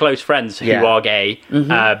 very close friends who are gay,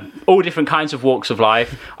 all different kinds of walks of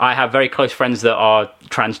life. I have very close friends that are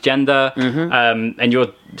transgender, and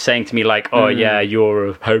you're saying to me like, oh yeah, you're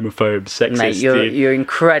a homophobe, sexist. Mate, you're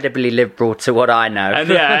incredibly liberal to what I know.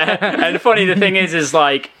 And and funny, the thing is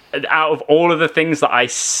like, out of all of the things that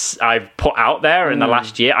I've put out there in the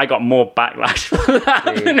last year, I got more backlash for that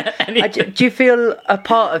than anything. Do you feel a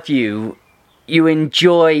part of you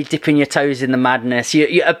enjoy dipping your toes in the madness?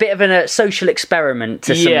 You're a bit of a social experiment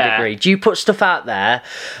to some degree. Do you put stuff out there,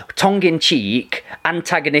 tongue-in-cheek,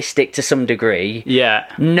 antagonistic to some degree,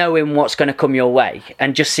 knowing what's going to come your way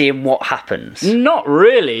and just seeing what happens? Not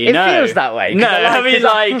really, It feels that way. No, I mean,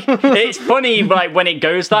 like, it's funny, like, when it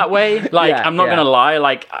goes that way. Like, I'm not going to lie,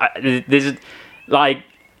 like, there's, like,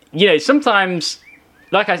 sometimes,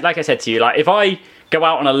 like I said to you, like, if I go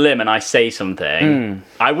out on a limb and I say something,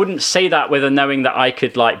 I wouldn't say that with a knowing that I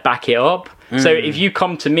could like back it up. So if you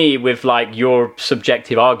come to me with like your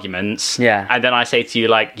subjective arguments, and then I say to you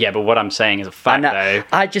like, yeah, but what I'm saying is a fact, though.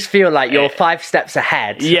 I just feel like you're 5 steps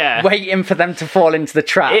ahead, waiting for them to fall into the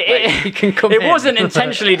trap. You can come it wasn't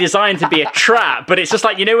intentionally designed to be a trap, but it's just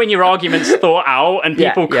like, when your argument's thought out and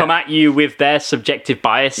people come at you with their subjective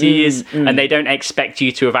biases and they don't expect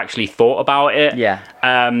you to have actually thought about it.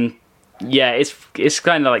 Yeah, it's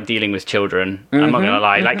kind of like dealing with children. I'm not gonna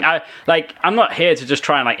lie. I'm not here to just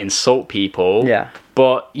try and like insult people. Yeah.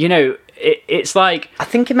 But it's like, I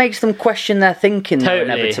think it makes them question their thinking though,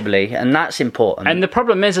 inevitably, and that's important. And the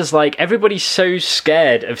problem is like everybody's so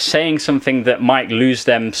scared of saying something that might lose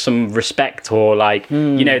them some respect, or like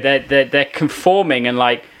they're conforming, and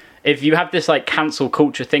like if you have this like cancel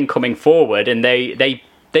culture thing coming forward, and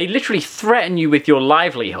they literally threaten you with your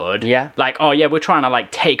livelihood. Yeah. Like, oh yeah, we're trying to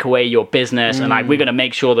like take away your business, and like we're gonna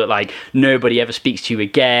make sure that like nobody ever speaks to you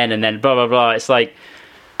again, and then blah blah blah. It's like,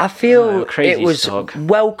 I feel it was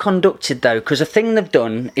well conducted though, because the thing they've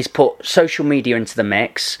done is put social media into the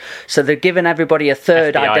mix. So they've given everybody a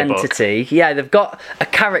third FBI identity. Book. Yeah, they've got a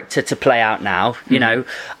character to play out now.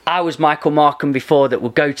 I was Michael Markham before, that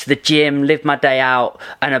would go to the gym, live my day out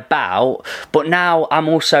and about. But now I'm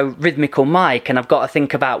also Rhythmical Mike, and I've got to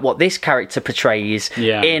think about what this character portrays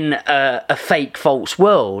in a fake, false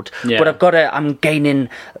world. Yeah. But I'm gaining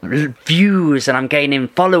views, and I'm gaining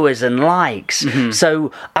followers and likes.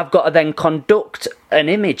 So I've got to then conduct an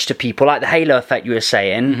image to people, like the halo effect you were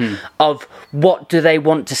saying, of what do they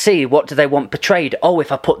want to see, what do they want portrayed. Oh,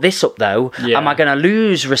 if I put this up though, am I going to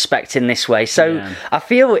lose respect in this way? So I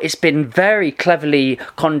feel it's been very cleverly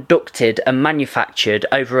conducted and manufactured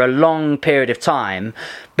over a long period of time,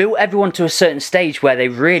 built everyone to a certain stage where they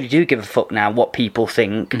really do give a fuck now what people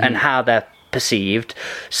think and how they're perceived.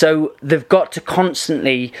 So they've got to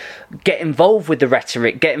constantly get involved with the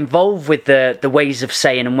rhetoric, get involved with the ways of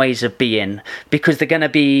saying and ways of being, because they're going to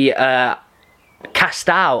be cast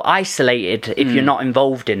out, isolated if you're not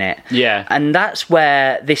involved in it. Yeah. And that's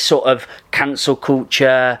where this sort of cancel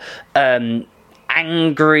culture,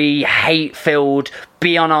 angry, hate-filled,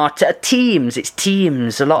 be on our teams. It's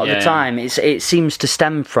teams a lot of the time. It seems to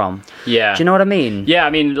stem from. Yeah. Do you know what I mean? Yeah, I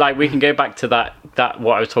mean, like, we can go back to that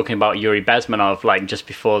what I was talking about, Yuri Bezmenov, like, just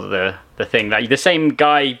before the thing. Like, the same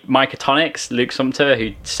guy, Mycotonics, Luke Sumter,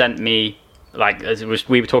 who sent me, like, as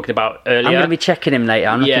we were talking about earlier. I'm going to be checking him later.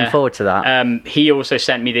 I'm looking forward to that. He also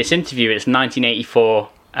sent me this interview. It's 1984.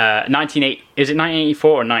 Is it 1984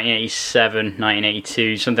 or 1987,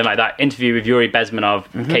 1982, something like that, interview with Yuri Bezmenov,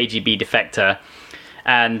 KGB defector,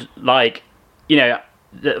 and like,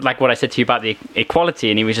 like what I said to you about the equality,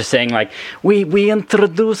 and he was just saying like, we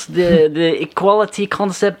introduced the equality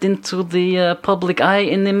concept into the public eye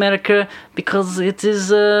in America because it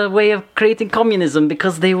is a way of creating communism,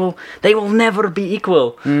 because they will never be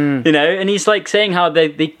equal, and he's like saying how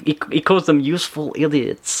he calls them useful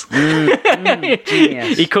idiots.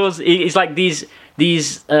 He calls, it's like these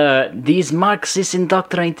these Marxist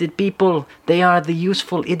indoctrinated people, they are the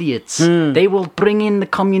useful idiots. They will bring in the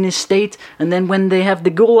communist state, and then when they have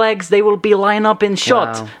the gulags, they will be lined up and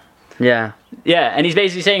shot. Wow. Yeah. Yeah, and he's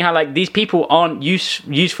basically saying how like these people aren't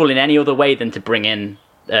useful in any other way than to bring in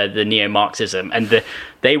the neo-Marxism, and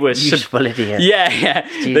they were Useful idiots. Yeah.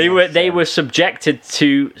 Jesus, they were subjected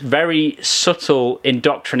to very subtle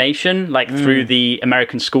indoctrination, like through the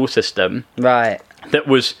American school system, Right. that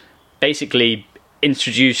was basically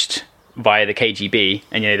introduced via the KGB.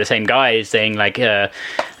 And the same guy is saying like, the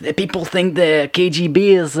people think the KGB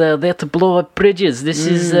is there to blow up bridges. This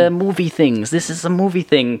is movie things. This is a movie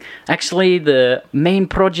thing. Actually, the main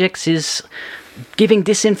projects is giving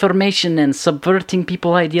disinformation and subverting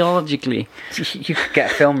people ideologically. You could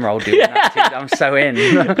get a film role doing that, dude. I'm so in.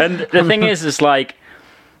 And the thing is like,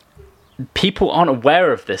 people aren't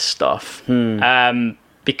aware of this stuff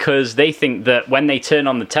because they think that when they turn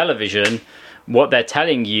on the television, what they're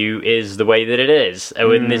telling you is the way that it is.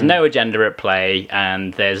 And there's no agenda at play,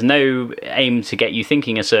 and there's no aim to get you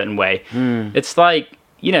thinking a certain way. It's like,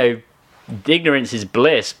 ignorance is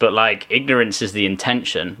bliss, but like ignorance is the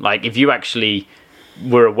intention. Like if you actually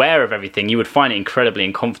were aware of everything, you would find it incredibly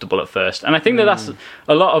uncomfortable at first. And I think that that's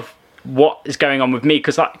a lot of what is going on with me,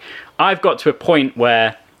 because I've got to a point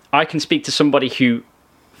where I can speak to somebody who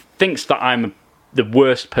thinks that I'm the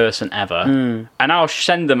worst person ever, and I'll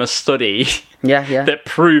send them a study that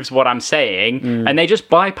proves what I'm saying, and they just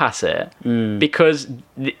bypass it because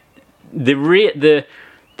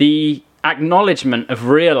the acknowledgement of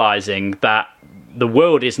realizing that the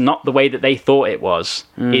world is not the way that they thought it was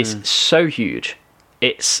is so huge.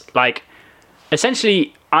 It's like,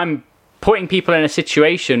 essentially, I'm putting people in a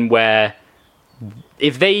situation where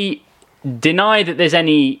if they deny that there's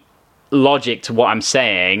any logic to what I'm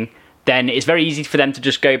saying, then it's very easy for them to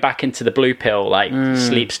just go back into the blue pill,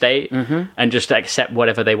 sleep state, and just accept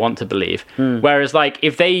whatever they want to believe. Whereas, like,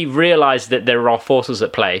 if they realize that there are forces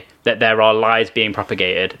at play, that there are lies being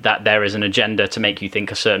propagated, that there is an agenda to make you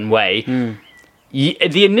think a certain way,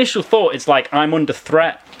 the initial thought is like, I'm under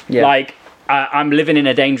threat. Yeah. Like, I'm living in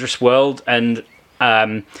a dangerous world, and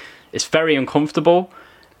it's very uncomfortable.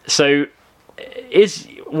 So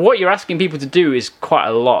what you're asking people to do is quite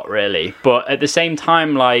a lot, really. But at the same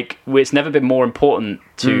time, like, it's never been more important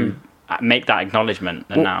to make that acknowledgement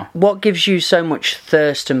than now. What gives you so much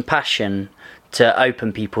thirst and passion to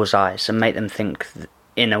open people's eyes and make them think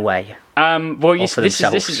in a way? Well, this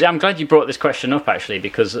is. I'm glad you brought this question up, actually,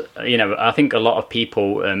 because I think a lot of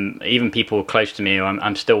people, even people close to me,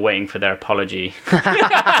 I'm still waiting for their apology.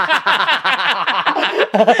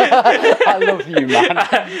 I love you, man.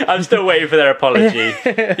 I'm still waiting for their apology.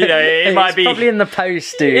 It might be probably in the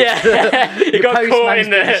post, dude. Yeah, he got caught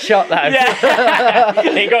in the shot though.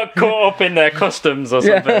 Yeah, he got caught up in their customs or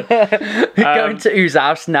something. Going to whose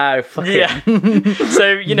house now? Fuck yeah.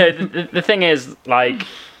 So the thing is, like,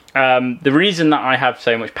 the reason that I have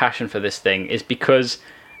so much passion for this thing is because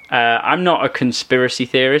I'm not a conspiracy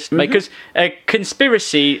theorist, because a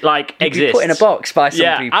conspiracy exists. Put in a box by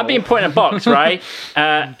some people. I've been put in a box, right?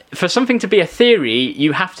 For something to be a theory,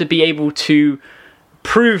 you have to be able to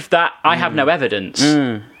prove that I have no evidence.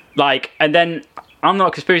 And then I'm not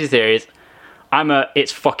a conspiracy theorist. I'm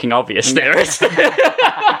it's fucking obvious theorist.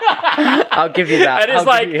 I'll give you that.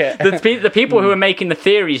 And it's the people who are making the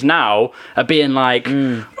theories now are being like,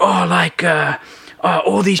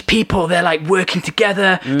 all these people, they're like working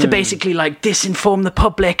together to basically like disinform the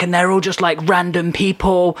public, and they're all just like random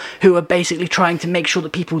people who are basically trying to make sure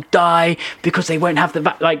that people die because they won't have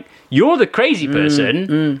the you're the crazy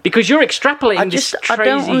person because you're extrapolating this crazy. I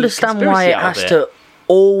don't understand why it has to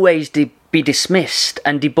always be dismissed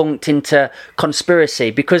and debunked into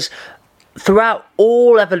conspiracy, because throughout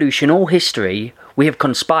all evolution, all history, we have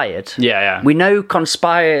conspired. Yeah. We know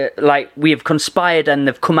we have conspired and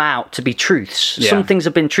they've come out to be truths. Yeah. Some things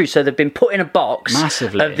have been true, so they've been put in a box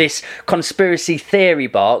massively of this conspiracy theory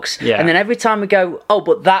box. Yeah. And then every time we go, oh,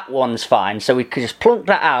 but that one's fine, so we could just plunk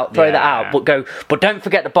that out, throw that out, but don't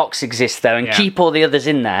forget the box exists though, and keep all the others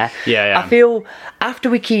in there. Yeah. I feel after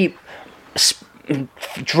we keep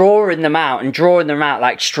drawing them out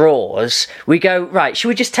like straws, we go, right, should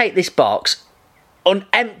we just take this box,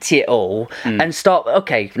 empty it all, and start,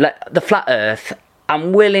 the flat earth,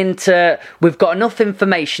 I'm willing to, we've got enough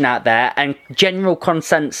information out there and general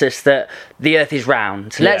consensus that the earth is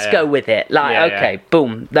round, let's go with it,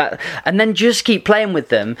 boom, that, and then just keep playing with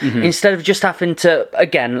them instead of just having to,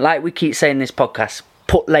 again, like we keep saying in this podcast,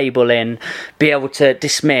 put label in, be able to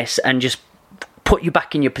dismiss and just put you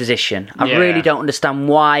back in your position. I really don't understand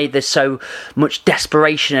why there's so much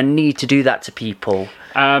desperation and need to do that to people.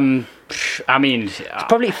 I mean,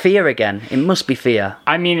 Probably fear again. It must be fear.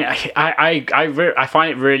 I mean, I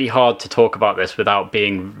find it really hard to talk about this without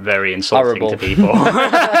being very insulting Horrible. to people.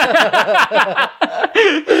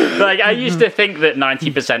 Like, I used to think that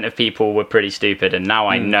 90% of people were pretty stupid, and now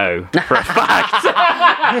I know for a fact.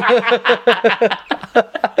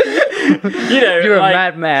 You're a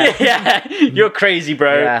madman. Yeah, you're crazy,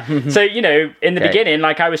 bro. Yeah. So, in the beginning,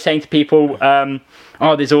 like I was saying to people,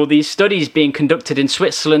 there's all these studies being conducted in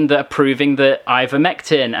Switzerland that are proving that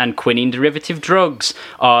ivermectin and quinine derivative drugs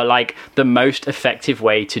are like the most effective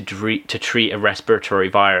way to treat a respiratory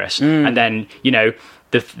virus. And then,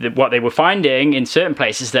 what they were finding in certain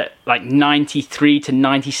places that like 93 to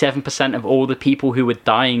 97% of all the people who were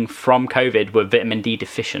dying from COVID were vitamin D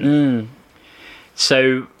deficient.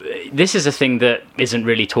 So this is a thing that isn't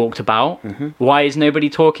really talked about. Why is nobody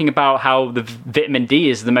talking about how the vitamin D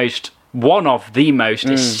is one of the most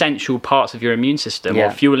essential parts of your immune system,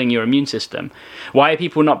 or fueling your immune system? Why are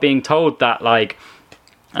people not being told that, like,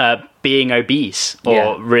 being obese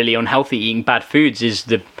or really unhealthy, eating bad foods is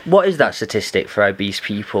the... What is that statistic for obese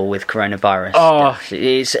people with coronavirus?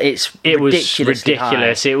 It was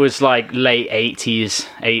ridiculous. It was like late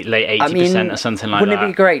 80% or something like that. Wouldn't it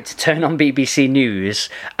be great to turn on BBC News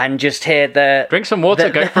and just hear the... Drink some water,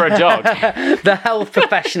 go for a jog. The health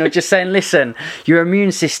professional just saying, listen, your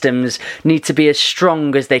immune systems need to be as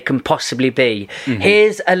strong as they can possibly be.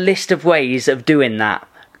 Here's a list of ways of doing that.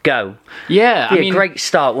 Go. Yeah, Be a great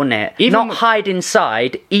start, wouldn't it? Not hide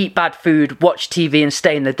inside, eat bad food, watch TV and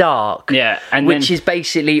stay in the dark. Yeah, and which is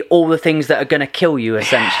basically all the things that are going to kill you,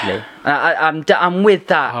 essentially. I'm with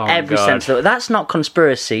that every sense of it. That's not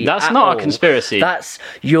conspiracy. That's not a conspiracy. That's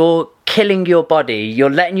you're killing your body. You're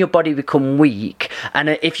letting your body become weak. And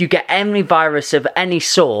if you get any virus of any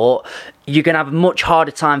sort, you're going to have a much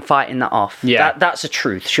harder time fighting that off. Yeah. That's a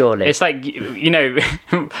truth, surely. It's like,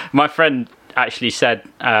 my friend actually said,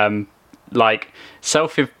 like,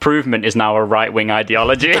 self-improvement is now a right-wing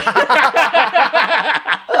ideology.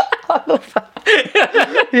 I love that.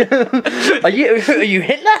 Are you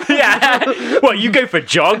Hitler? Yeah. What, you go for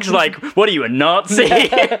jogs? Like, what are you, a Nazi?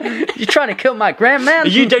 You're trying to kill my grandman?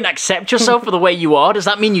 You don't accept yourself for the way you are? Does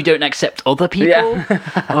that mean you don't accept other people? Yeah.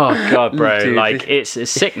 Oh, God, bro. Dude, like, it's a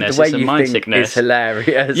sickness. The way It's a you mind think sickness. is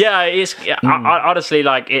hilarious. Yeah, it's... I honestly,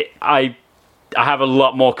 like, I have a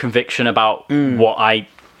lot more conviction about what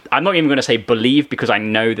I'm not even going to say believe, because I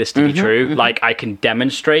know this to be true. Like, I can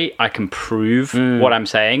demonstrate, I can prove what I'm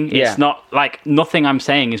saying. It's not like nothing I'm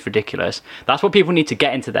saying is ridiculous. That's what people need to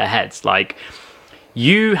get into their heads. Like,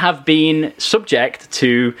 you have been subject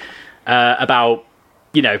to our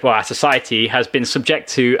society has been subject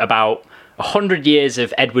to about 100 years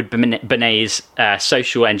of Edward Bernays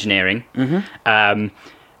social engineering.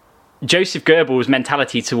 Joseph Goebbels'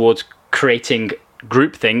 mentality towards creating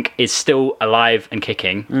groupthink is still alive and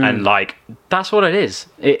kicking, and like that's what it is.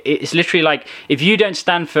 It's literally like, if you don't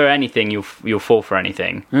stand for anything, you'll fall for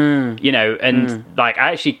anything. Like,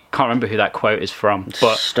 I actually can't remember who that quote is from,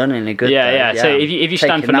 but stunningly good. Yeah. So if you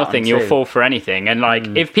stand for nothing, you'll fall for anything. And like,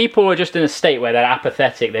 if people are just in a state where they're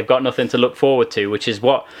apathetic, they've got nothing to look forward to, which is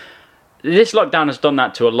what this lockdown has done,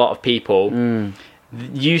 that to a lot of people.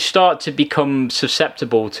 You start to become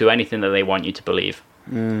susceptible to anything that they want you to believe.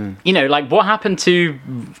 Like, what happened to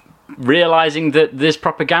realizing that there's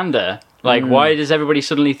propaganda? Like, why does everybody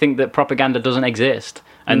suddenly think that propaganda doesn't exist,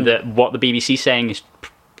 and that what the BBC is saying is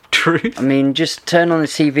true? I mean, just turn on the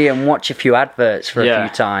TV and watch a few adverts for a few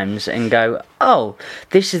times and go, oh,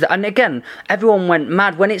 this is... And again, everyone went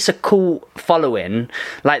mad when it's a cult following.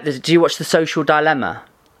 Like, do you watch The Social Dilemma?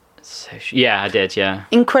 Yeah, I did, yeah.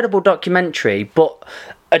 Incredible documentary, but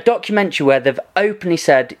a documentary where they've openly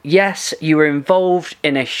said, yes, you were involved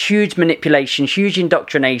in a huge manipulation, huge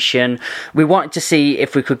indoctrination. We wanted to see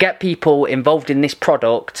if we could get people involved in this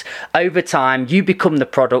product. Over time, you become the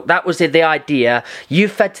product. That was the idea. You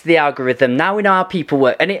fed to the algorithm. Now we know how people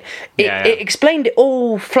work. And it explained it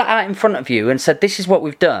all flat out in front of you and said, this is what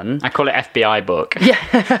we've done. I call it FBI book. Yeah.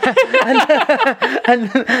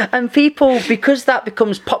 and people, because that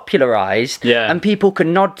becomes popularised, and people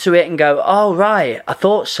can nod to it and go, oh, right, I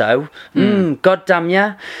thought so. God damn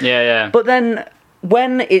yeah. Yeah. But then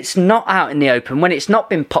when it's not out in the open, when it's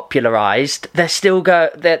not been popularised, there's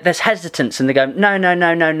hesitance, and they go,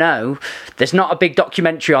 no. There's not a big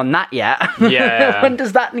documentary on that yet. Yeah. When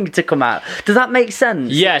does that need to come out? Does that make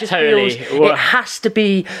sense? Yeah, totally. It has to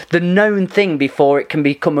be the known thing before it can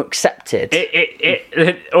become accepted.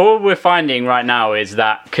 All we're finding right now is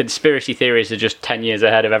that conspiracy theories are just 10 years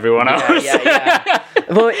ahead of everyone else. Yeah.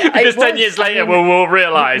 Well, because 10 years later, we'll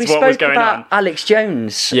realise what was going on. We spoke about Alex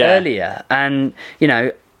Jones earlier, and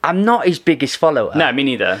I'm not his biggest follower. No, me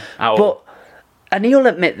neither. At all. But, and he'll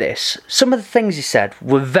admit this, some of the things he said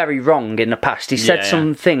were very wrong in the past. He said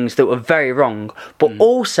some things that were very wrong, but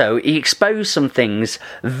also he exposed some things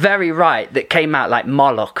very right that came out, like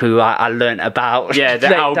Moloch, who I learnt about. Yeah,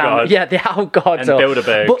 the owl god. Yeah, the owl god. And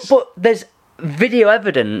Bilderbergs. But there's video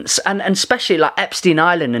evidence, and especially like Epstein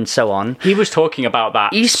Island and so on. He was talking about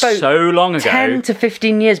that He spoke so long ago. 10 to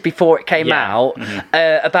 15 years before it came out,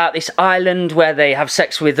 about this island where they have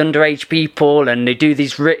sex with underage people and they do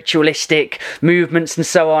these ritualistic movements and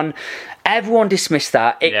so on. Everyone dismissed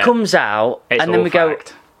that. It comes out, It's and then all we go,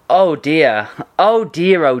 fact. oh dear,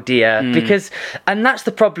 because, and that's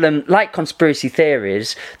the problem, like conspiracy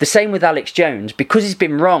theories, the same with Alex Jones, because he's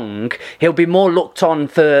been wrong, he'll be more looked on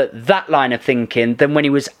for that line of thinking than when he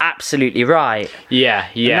was absolutely right. Yeah.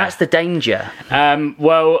 And that's the danger.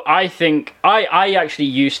 Well, I think I actually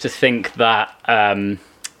used to think that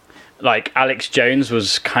like Alex Jones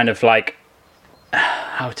was kind of like,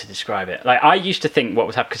 how to describe it? Like, I used to think what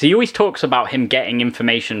was happening, because he always talks about him getting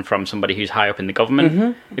information from somebody who's high up in the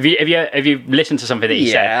government. Have you listened to something that he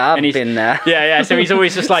said? Yeah, I've been there. Yeah. So he's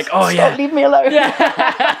always just like, oh yeah, Leave me alone.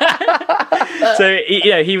 So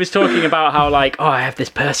he was talking about how, like, oh, I have this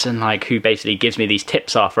person like who basically gives me these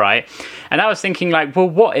tips off, right? And I was thinking, like, well,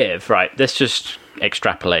 what if, right? Let's just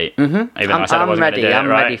extrapolate. Even though I said I wasn't ready. gonna do it, I'm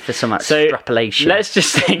right? ready for some extrapolation. So let's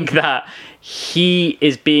just think that he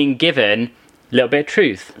is being given a little bit of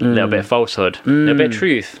truth, a little bit of falsehood, a little bit of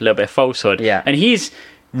truth, a little bit of falsehood. Yeah. And he's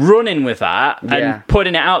running with that and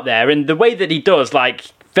putting it out there. And the way that he does, like,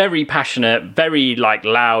 very passionate, very, like,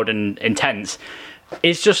 loud and intense,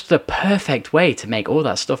 is just the perfect way to make all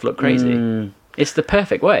that stuff look crazy. It's the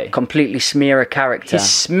perfect way. Completely smear a character. They're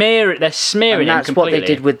smearing and that's him what completely. they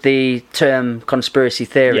did with the term conspiracy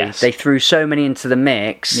theory. Yes. They threw so many into the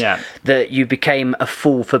mix that you became a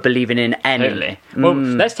fool for believing in any. Totally. Well,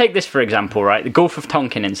 let's take this for example, right? The Gulf of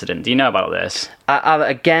Tonkin incident. Do you know about this?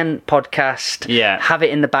 Again, podcast. Yeah. Have it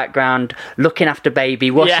in the background, looking after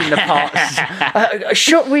baby, washing the pots.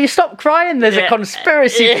 Will you stop crying? There's a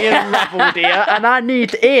conspiracy being unravelled here, and I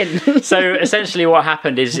need in. So essentially, what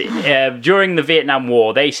happened is during the Vietnam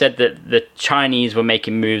War, they said that the Chinese were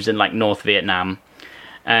making moves in like North Vietnam,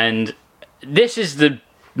 and this is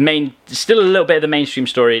still a little bit of the mainstream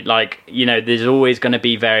story. Like, you know, there's always going to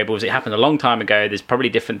be variables. It happened a long time ago. There's probably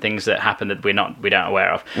different things that happen that we don't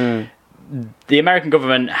aware of. The American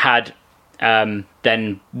government had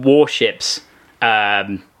then warships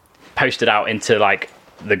posted out into like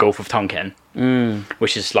the Gulf of Tonkin,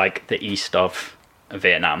 which is like the east of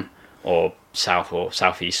Vietnam or south or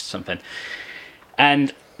southeast something.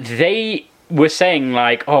 And they were saying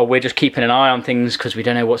like, oh, we're just keeping an eye on things because we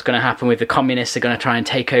don't know what's going to happen with the communists. They're going to try and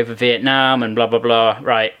take over Vietnam and blah, blah, blah.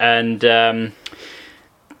 Right. And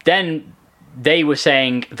then they were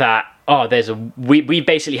saying that, oh, we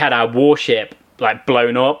basically had our warship like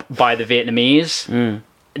blown up by the Vietnamese.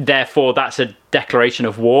 Therefore, that's a declaration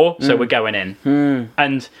of war. So we're going in.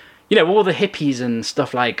 And, you know, all the hippies and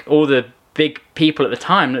stuff, like all the big people at the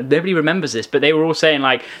time, nobody remembers this, but they were all saying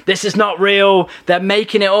like, this is not real, they're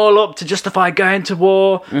making it all up to justify going to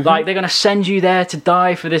war, like they're going to send you there to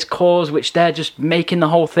die for this cause, which they're just making the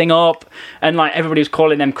whole thing up. And like everybody was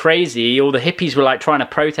calling them crazy. All the hippies were like trying to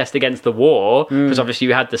protest against the war, because obviously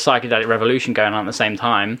you had the psychedelic revolution going on at the same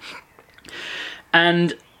time.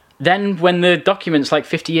 And then when the documents like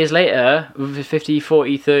 50 years later, 50,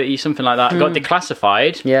 40, 30, something like that, got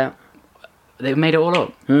declassified, they made it all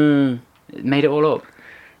up. Made it all up,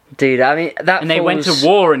 dude. I mean, that. And they went to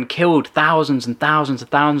war and killed thousands and thousands and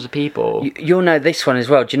thousands of people. You'll know this one as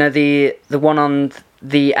well. Do you know the one on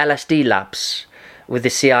the LSD labs with the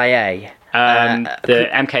CIA? The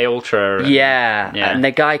MK Ultra. Yeah, and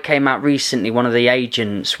the guy came out recently, one of the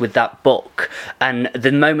agents, with that book. And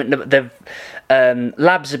the moment the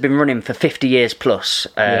labs have been running for 50 years plus.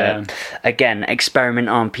 Again, experiment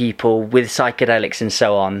on people with psychedelics and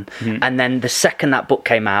so on. And then the second that book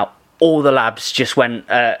came out, all the labs just went,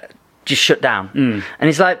 just shut down. And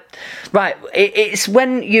it's like, right, it's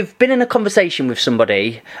when you've been in a conversation with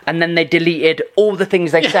somebody and then they deleted all the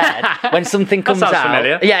things they said when something comes that sounds out.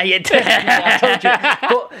 familiar. Yeah, I told you.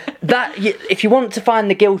 But that, if you want to find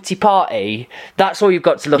the guilty party, that's all you've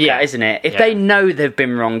got to look at, isn't it? If they know they've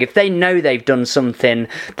been wrong, if they know they've done something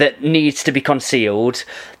that needs to be concealed,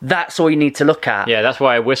 that's all you need to look at. Yeah, that's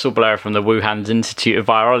why a whistleblower from the Wuhan Institute of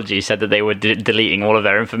Virology said that they were deleting all of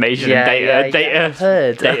their information and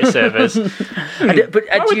data servers.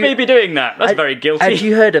 Why would they be doing that? That's very guilty. Had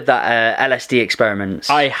you heard of that LSD experiments?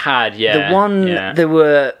 I had, yeah. The one, there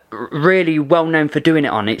were really well known for doing it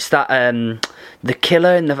on. It's that the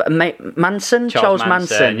killer in the Manson, Charles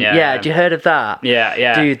Manson. Yeah, had you heard of that?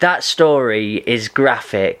 Yeah. Dude, that story is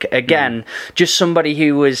graphic. Again, just somebody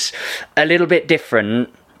who was a little bit different.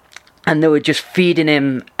 And they were just feeding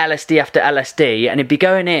him LSD after LSD, and he'd be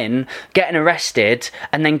going in, getting arrested,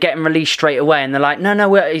 and then getting released straight away. And they're like,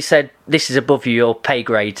 no, he said, this is above your pay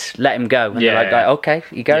grade, let him go. And they're like, okay,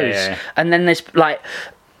 he goes. Yeah. And then there's like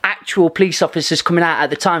actual police officers coming out at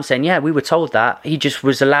the time saying, yeah, we were told that. He just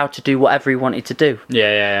was allowed to do whatever he wanted to do.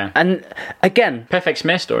 Yeah. And again, Perfect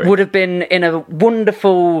Smith story. would have been in a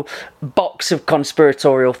wonderful box of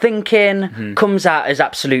conspiratorial thinking, comes out as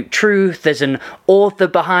absolute truth. There's an author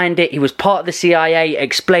behind it. He was part of the CIA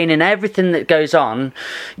explaining everything that goes on.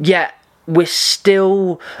 Yet we're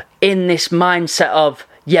still in this mindset of,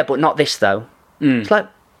 yeah, but not this though. It's like,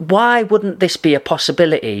 why wouldn't this be a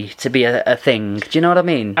possibility to be a thing? Do you know what I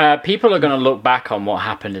mean? People are going to look back on what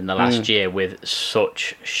happened in the last year with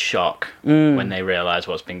such shock when they realise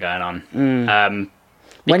what's been going on.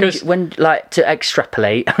 Because when like to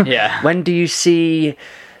extrapolate, when do you see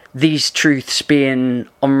these truths being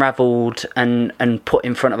unravelled and put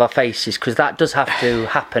in front of our faces? Because that does have to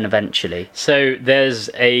happen eventually. So there's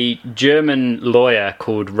a German lawyer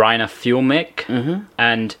called Rainer Fulmich,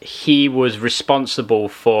 and he was responsible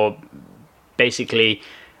for basically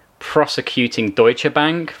prosecuting Deutsche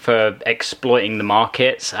Bank for exploiting the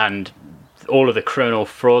markets and all of the criminal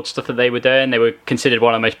fraud stuff that they were doing. They were considered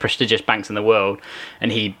one of the most prestigious banks in the world,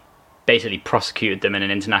 and he basically prosecuted them in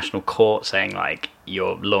an international court, saying like,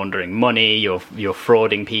 you're laundering money, you're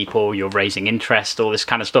frauding people, you're raising interest, all this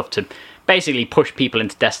kind of stuff to basically push people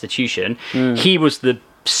into destitution. He was the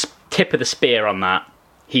tip of the spear on that.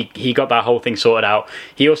 He got that whole thing sorted out.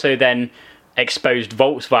 He also then exposed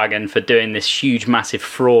Volkswagen for doing this huge massive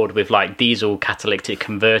fraud with like diesel catalytic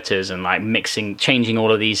converters and like changing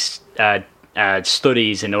all of these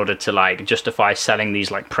studies in order to like justify selling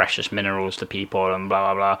these like precious minerals to people and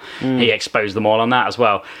blah blah blah. He exposed them all on that as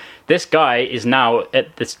well. This guy is now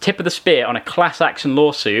at the tip of the spear on a class action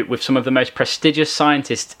lawsuit with some of the most prestigious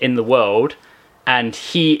scientists in the world, and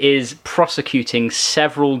he is prosecuting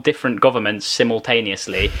several different governments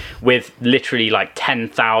simultaneously with literally like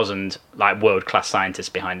 10,000 like world-class scientists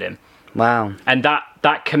behind him. Wow. And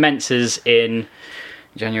that commences in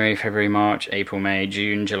January, February, March, April, May,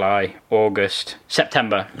 June, July, August,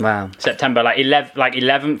 September. Wow. September, like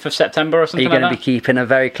 11th of September or something like that. Are you going to be keeping a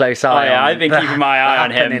very close eye on I've been keeping my eye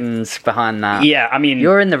on him. Happenings behind that. Yeah, I mean...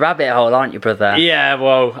 You're in the rabbit hole, aren't you, brother? Yeah,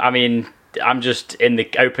 well, I mean... I'm just in the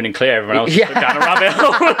open and clear. Everyone else is down a rabbit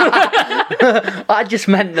hole. I just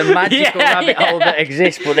meant the magical rabbit hole that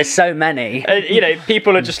exists, but there's so many.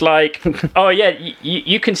 People are just like, oh yeah,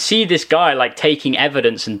 you can see this guy like taking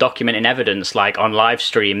evidence and documenting evidence like on live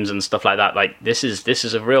streams and stuff like that. Like this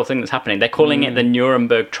is a real thing that's happening. They're calling it the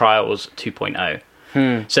Nuremberg Trials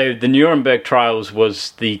 2.0. So the Nuremberg Trials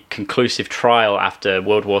was the conclusive trial after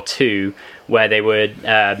World War II, where they were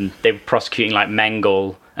prosecuting like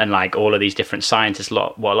Mengele and like all of these different scientists.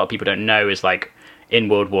 What a lot of people don't know is like in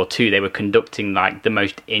World War II they were conducting like the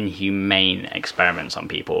most inhumane experiments on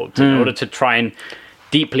people in order to try and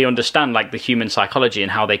deeply understand like the human psychology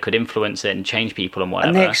and how they could influence it and change people and whatever.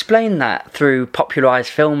 And they explain that through popularised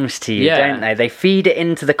films to you, don't they? They feed it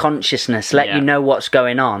into the consciousness, let you know what's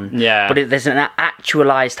going on. Yeah. But there's an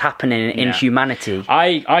actualised happening in humanity.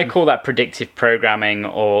 I call that predictive programming,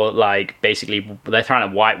 or like basically they're trying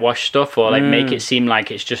to whitewash stuff or like make it seem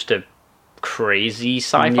like it's just a crazy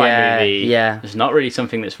sci-fi movie. Yeah. It's not really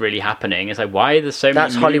something that's really happening. It's like, why are there so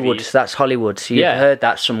many movies? That's Hollywood. So you've heard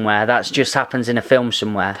that somewhere. That just happens in a film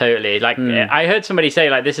somewhere. Totally. Like I heard somebody say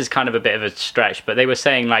like this is kind of a bit of a stretch, but they were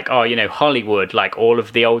saying like, oh, Hollywood, like all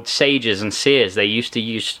of the old sages and seers, they used to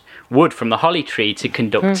use wood from the holly tree to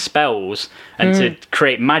conduct spells and to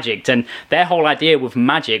create magic, and their whole idea with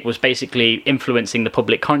magic was basically influencing the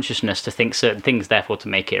public consciousness to think certain things, therefore to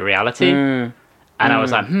make it a reality. And I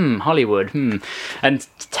was like, Hollywood, And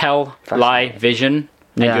tell, lie, vision,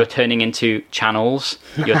 and you're turning into channels.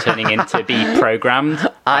 You're turning into be programmed.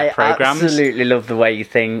 I absolutely love the way you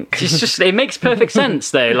think. It makes perfect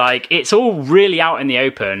sense, though. Like, it's all really out in the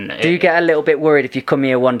open. Do you get a little bit worried if you come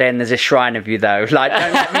here one day and there's a shrine of you, though? Like,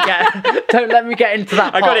 don't let me get into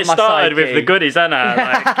that part of my psyche. I got it started with the goodies, haven't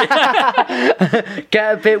I?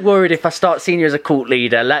 Get a bit worried if I start seeing you as a cult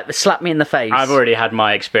leader. Slap me in the face. I've already had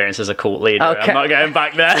my experience as a cult leader. Okay. I'm not going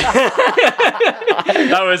back there.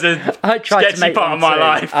 That was a sketchy part of my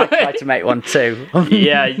life. I tried to make one too.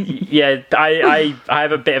 I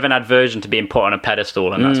have a bit of an aversion to being put on a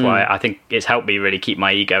pedestal, and that's why I think it's helped me really keep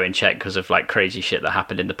my ego in check because of like crazy shit that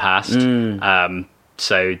happened in the past.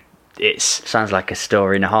 So it's Sounds like a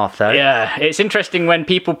story and a half, though. yeah, it's interesting when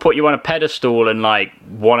people put you on a pedestal and like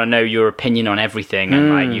want to know your opinion on everything, and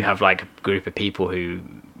like you have like a group of people who,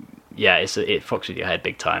 yeah, it fucks with your head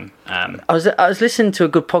big time. I was listening to a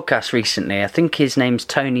good podcast recently. I think his name's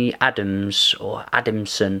Tony Adams or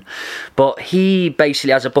Adamson, but he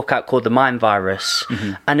basically has a book out called The Mind Virus.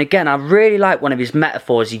 And again, I really like one of his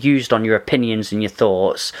metaphors he used on your opinions and your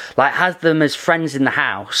thoughts. Like, has them as friends in the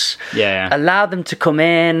house. Yeah. Allow them to come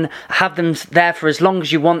in, have them there for as long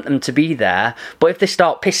as you want them to be there. But if they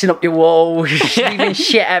start pissing up your walls, leaving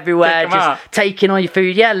shit everywhere, Take 'em out. just taking all your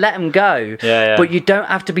food, yeah, let them go. Yeah. But you don't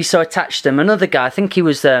have to be so attached to them. Another guy, I think he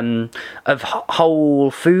was of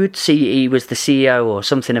Whole Foods. He was the CEO or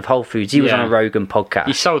something of Whole Foods. He was on a Rogan podcast.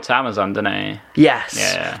 He sold to Amazon, didn't he? Yes.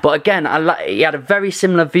 Yeah. But again, he had a very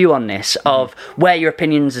similar view on this of wear your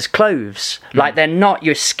opinions as clothes. Like, they're not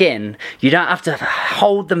your skin. You don't have to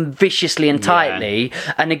hold them viciously and tightly.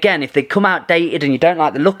 And again, if they come outdated and you don't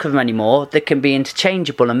like the look of them anymore, they can be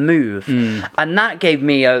interchangeable and move. And that gave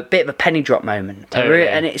me a bit of a penny drop moment. Totally.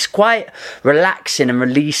 And it's quite relaxing and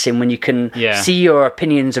releasing when you can see your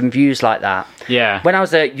opinions and views like that. Yeah. When I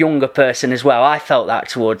was a younger person as well, I felt that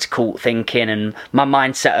towards cult thinking and my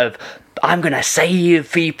mindset of, I'm going to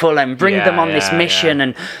save people and bring them on this mission,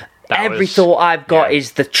 and every thought I've got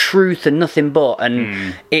is the truth and nothing but,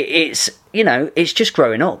 and it's, you know, it's just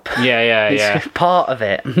growing up. It's part of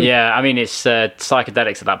it. Yeah, I mean, it's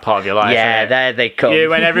psychedelics at that part of your life. Yeah, there they come. Yeah,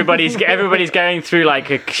 when everybody's going through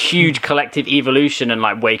like a huge collective evolution and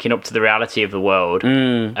like waking up to the reality of the world,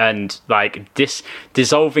 and like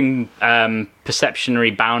dissolving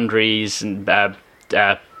perceptionary boundaries and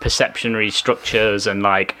perceptionary structures, and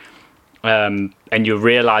like and you're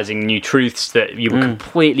realizing new truths that you were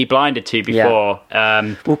completely blinded to before.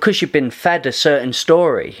 Well, because you've been fed a certain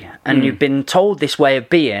story and you've been told this way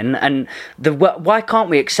of being, and why can't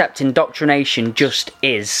we accept indoctrination just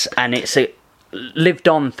is, and it's lived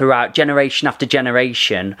on throughout generation after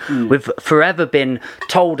generation. We've forever been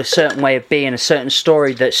told a certain way of being, a certain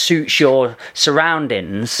story that suits your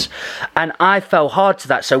surroundings, and I fell hard to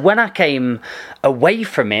that. So when I came away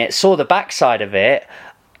from it, saw the backside of it,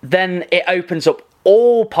 then it opens up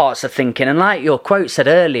all parts of thinking. And like your quote said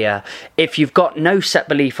earlier, if you've got no set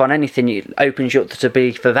belief on anything, it opens you up to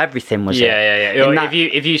belief of everything, was it? Yeah.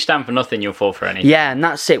 If you stand for nothing, you'll fall for anything. Yeah, and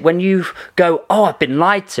that's it. When you go, oh, I've been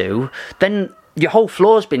lied to, then your whole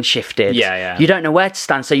floor's been shifted. Yeah. You don't know where to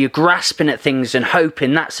stand, so you're grasping at things and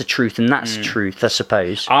hoping that's the truth, and that's the truth, I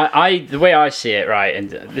suppose. The way I see it, right, and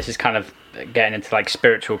this is kind of getting into like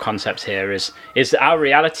spiritual concepts here, is that our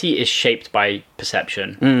reality is shaped by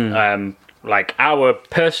perception. Like our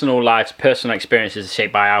personal lives, personal experiences are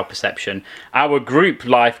shaped by our perception. Our group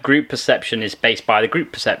life, group perception is based by the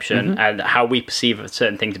group perception and how we perceive a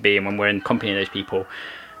certain thing to be, and when we're in company of those people.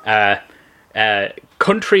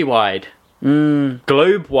 Countrywide,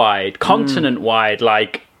 globe-wide, continent-wide,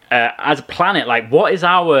 like as a planet, like what is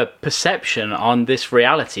our perception on this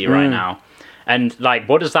reality right now? And like,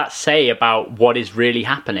 what does that say about what is really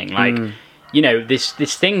happening? Like, you know, this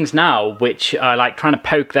things now which are like trying to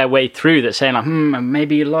poke their way through, that saying like,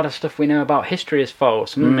 maybe a lot of stuff we know about history is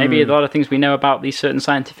false. Maybe a lot of things we know about these certain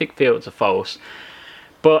scientific fields are false.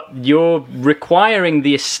 But you're requiring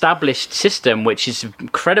the established system, which is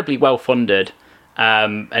incredibly well funded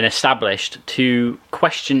and established, to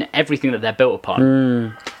question everything that they're built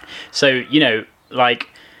upon. So, you know, like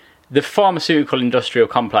the pharmaceutical industrial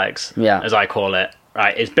complex, as I call it,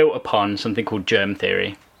 right, is built upon something called germ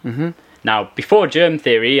theory. Now, before germ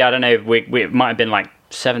theory, I don't know, it might have been like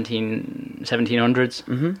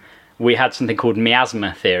 1700s. We had something called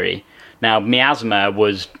miasma theory. Now, miasma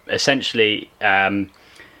was essentially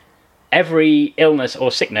every illness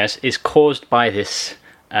or sickness is caused by this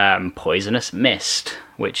poisonous mist,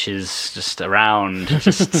 which is just around,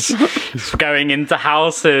 just going into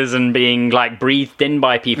houses and being like breathed in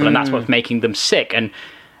by people, and that's what's making them sick. And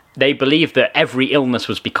they believed that every illness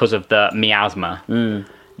was because of the miasma.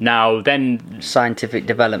 Now then, scientific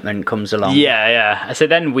development comes along. So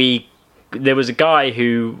then there was a guy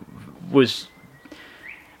who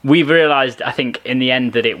we realized, I think in the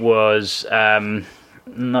end, that it was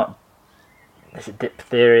not, is it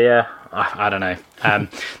diphtheria? I don't know.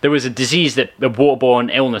 There was a disease, a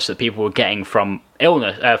waterborne illness that people were getting from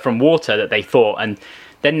water that they thought, and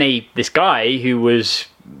then this guy who was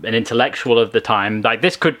an intellectual of the time, like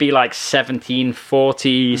this could be like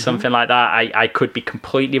 1740, something like that. I could be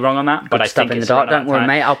completely wrong on that, but I think in the it's dark. Don't worry,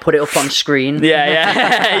 mate. I'll put it up on screen.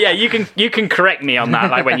 Yeah. You can correct me on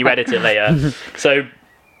that, like when you edit it later. So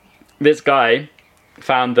this guy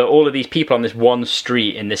found that all of these people on this one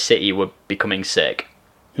street in this city were becoming sick.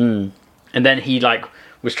 And then he like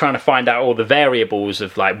was trying to find out all the variables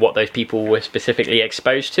of like what those people were specifically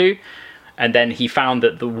exposed to. And then he found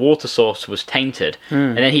that the water source was tainted.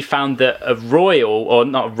 And then he found that a royal, or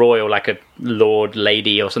not a royal, like a lord,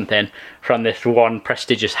 lady or something from this one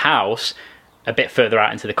prestigious house a bit further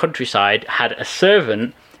out into the countryside had a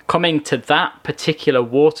servant coming to that particular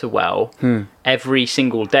water well every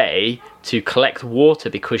single day to collect water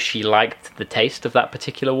because she liked the taste of that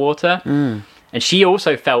particular water. And she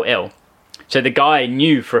also fell ill. So the guy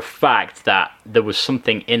knew for a fact that there was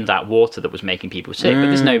something in that water that was making people sick, but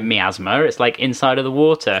there's no miasma. It's like inside of the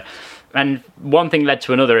water. And one thing led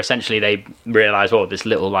to another. Essentially, they realised, oh, there's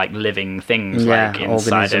little like living things like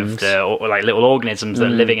inside organisms. of the, or like little organisms that are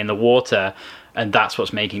living in the water, and that's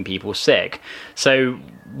what's making people sick. So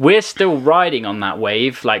we're still riding on that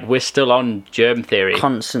wave. Like, we're still on germ theory.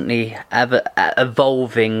 Constantly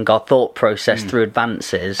evolving our thought process through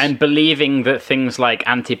advances. And believing that things like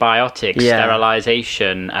antibiotics,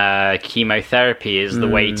 sterilisation, chemotherapy is the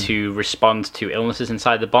way to respond to illnesses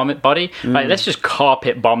inside the body. Like, let's just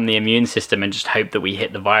carpet bomb the immune system and just hope that we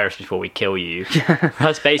hit the virus before we kill you.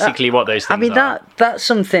 That's basically what those things are. That's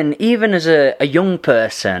something, even as a young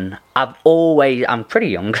person, I'm pretty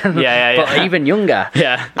young, but even younger.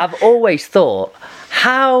 I've always thought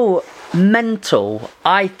how mental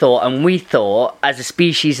I thought and we thought as a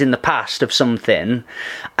species in the past of something,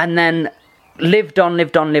 and then lived on,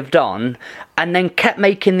 and then kept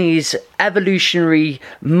making these evolutionary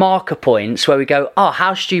marker points where we go, oh,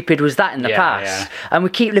 how stupid was that in the past? And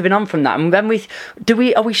we keep living on from that. And then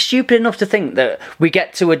are we stupid enough to think that we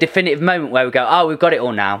get to a definitive moment where we go, oh, we've got it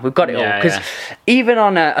all now, we've got it all? Because even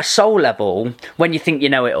on a soul level, when you think you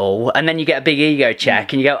know it all, and then you get a big ego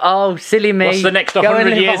check and you go, oh, silly me, what's the next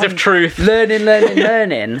 100 years of truth?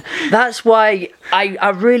 learning. That's why I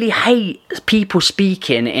really hate people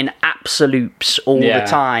speaking in absolutes all the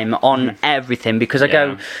time on everything, because I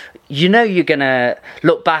go, you know, you're gonna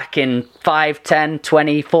look back in 5, 10,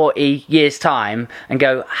 20, 40 years time and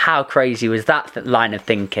go, how crazy was that line of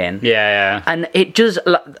thinking? And it does,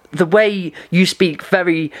 the way you speak,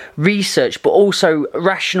 very research but also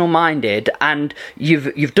rational minded, and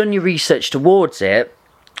you've done your research towards it,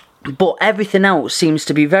 but everything else seems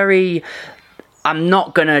to be very, I'm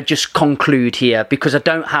not going to just conclude here because I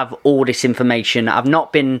don't have all this information. I've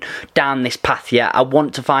not been down this path yet. I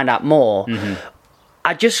want to find out more.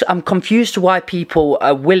 I'm confused to why people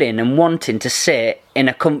are willing and wanting to sit in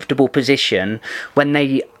a comfortable position when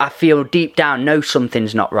I feel deep down know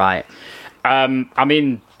something's not right. I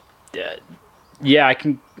mean, I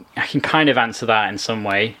can kind of answer that in some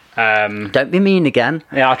way. Don't be mean again.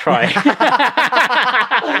 Yeah, I'll try.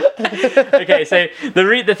 Okay, so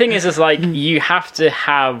the thing is like, you have to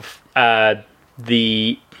have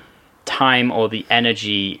the time or the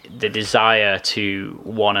energy, the desire to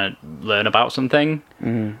want to learn about something.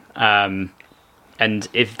 And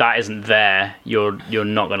if that isn't there, you're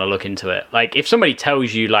not going to look into it. Like, if somebody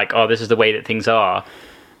tells you like, oh, this is the way that things are,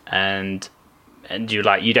 and you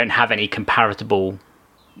like, you don't have any comparable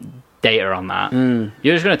data on that,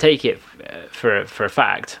 you're just going to take it for a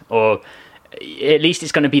fact, or at least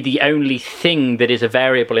it's going to be the only thing that is a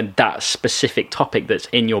variable in that specific topic that's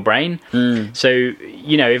in your brain. So,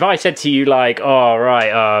 you know, if I said to you like, oh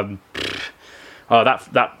right,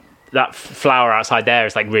 that flower outside there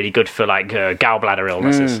is like really good for like gallbladder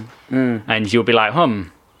illnesses, and you'll be like,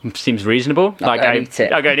 seems reasonable. I'll go and eat it.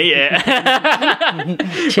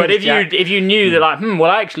 But if you knew that, like,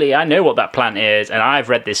 well, actually, I know what that plant is, and I've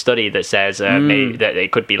read this study that says maybe that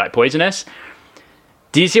it could be like poisonous.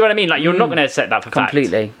 Do you see what I mean? Like, you're not going to set that for fact.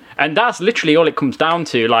 Completely. And that's literally all it comes down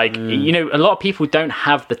to. Like, you know, a lot of people don't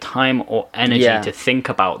have the time or energy to think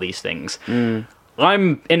about these things.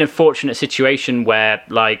 I'm in a fortunate situation where,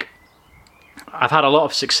 like, I've had a lot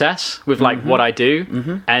of success with like what I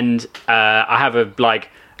do, and I have a great,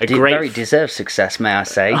 very deserved success, may I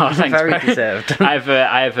say? Oh, thanks, very deserved. I have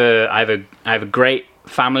a great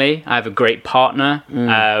family. I have a great partner.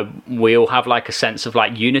 We all have like a sense of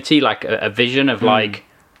like unity, like a vision of like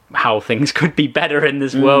how things could be better in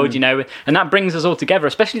this world, you know, and that brings us all together.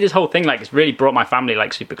 Especially this whole thing, like, it's really brought my family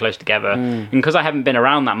like super close together, and because I haven't been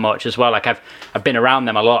around that much as well, like I've been around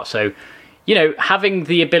them a lot. So, you know, having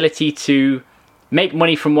the ability to make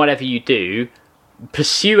money from whatever you do,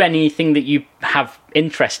 pursue anything that you have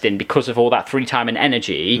interest in because of all that free time and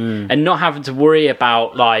energy, and not having to worry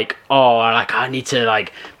about like, oh, like I need to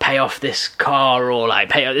like pay off this car, or like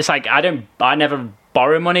pay. It's like I never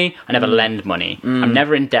borrow money, I never lend money. I'm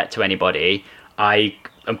never in debt to anybody. I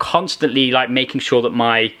am constantly like making sure that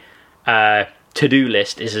my to-do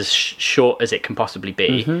list is as short as it can possibly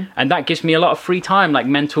be, and that gives me a lot of free time, like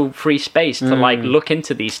mental free space to like look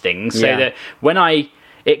into these things, so that when I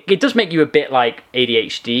it does make you a bit like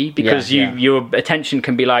ADHD, because your attention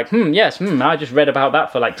can be like, I just read about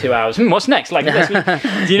that for like 2 hours. What's next? Like, do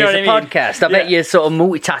you know what I mean? Podcast. I bet you're sort of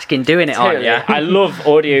multitasking doing it, aren't you? I love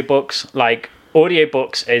audiobooks. Like,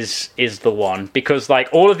 audiobooks is the one, because like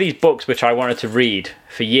all of these books which I wanted to read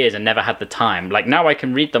for years and never had the time, like now I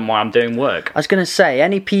can read them while I'm doing work. I was going to say,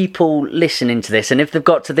 any people listening to this, and if they've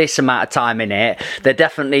got to this amount of time in it, they're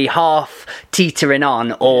definitely half teetering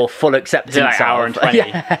on or full acceptance. Like hour and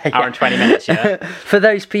 20 hour and 20 minutes. For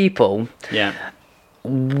those people,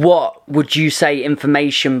 what would you say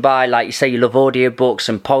information by, like you say you love audiobooks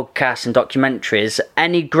and podcasts and documentaries,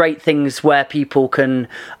 any great things where people can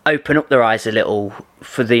open up their eyes a little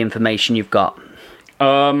for the information you've got?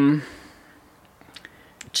 Are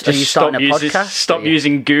you starting a podcast? Stop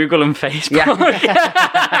using Google and Facebook.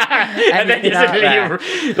 And then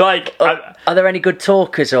are there any good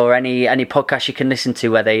talkers or any podcasts you can listen to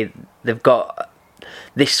where they've got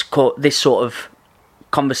this sort of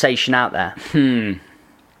conversation out there?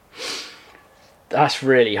 That's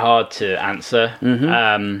really hard to answer.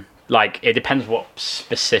 Like, it depends what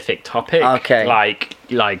specific topic. Okay.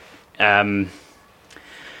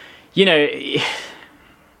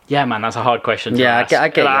 Yeah, man, that's a hard question to I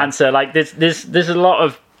get answer. Like, there's a lot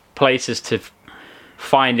of places to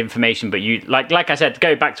find information, but you like I said, to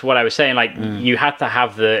go back to what I was saying, like you had to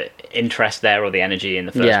have the interest there or the energy in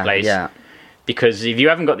the first place. Because if you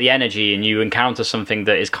haven't got the energy and you encounter something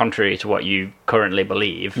that is contrary to what you currently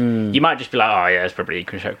believe, you might just be like, oh yeah, it's probably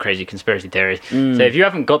crazy conspiracy theories. So if you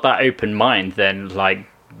haven't got that open mind, then like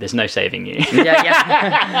there's no saving you.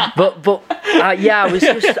 I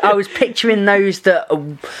was picturing those that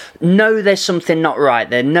know there's something not right.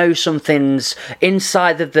 They know something's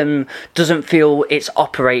inside of them doesn't feel it's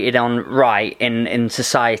operated on right in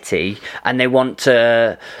society, and they want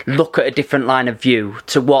to look at a different line of view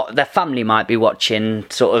to what their family might be watching,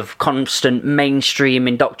 sort of constant mainstream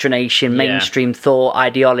indoctrination, mainstream thought,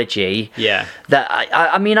 ideology. That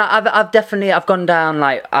I've definitely gone down,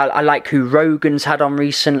 like I like who Rogan's had on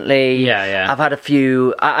recently. I've had a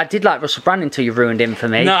few. I did like Russell Brand until you ruined him for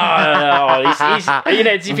me. No. He's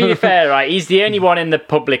to be fair, right? He's the only one in the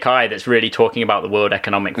public eye that's really talking about the World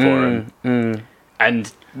Economic Forum,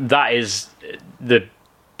 and that is the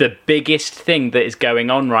biggest thing that is going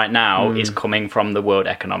on right now is coming from the World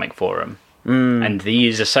Economic Forum, and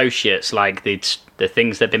these associates, like the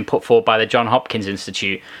things that have been put forward by the Johns Hopkins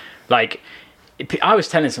Institute. Like, I was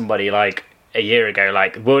telling somebody like a year ago,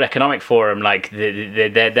 like World Economic Forum, like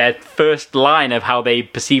their first line of how they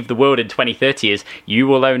perceive the world in 2030 is, you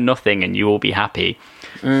will own nothing and you will be happy.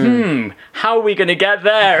 How are we going to get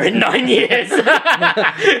there in 9 years?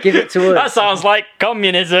 Give it to us. That sounds like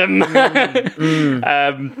communism.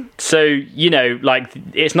 So, like,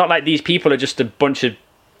 it's not like these people are just a bunch of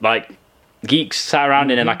like geeks sat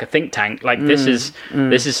around in like a think tank. Like, this is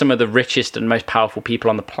some of the richest and most powerful people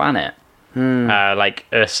on the planet. Like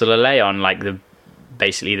Ursula Leyen, like the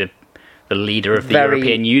leader of the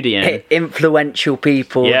European Union. Influential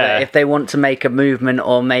people that if they want to make a movement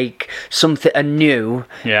or make something anew,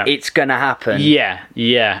 it's gonna happen.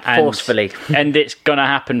 Forcefully. And it's gonna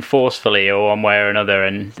happen forcefully, or one way or another.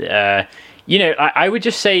 And I would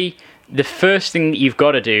just say the first thing that you've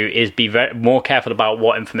got to do is be more careful about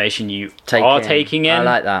what information you are taking in. I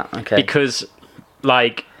like that. Okay. Because,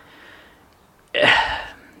 like,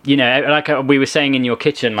 like we were saying in your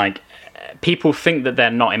kitchen, like, people think that they're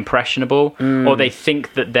not impressionable, or they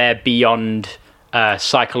think that they're beyond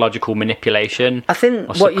psychological manipulation. I think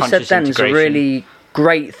what you said then is a really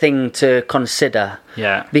great thing to consider.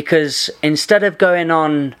 Because instead of going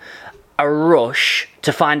on a rush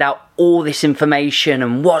to find out all this information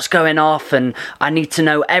and what's going off and I need to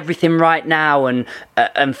know everything right now and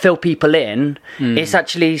fill people in, it's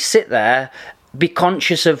actually sit there, be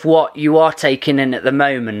conscious of what you are taking in at the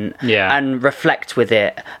moment, and reflect with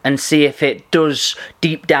it and see if it does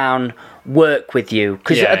deep down work with you,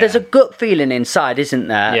 because there's a gut feeling inside, isn't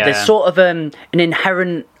there? There's sort of an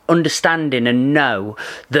inherent understanding and know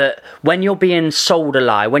that when you're being sold a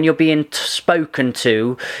lie, when you're being spoken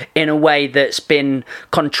to in a way that's been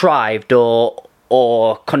contrived or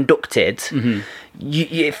conducted,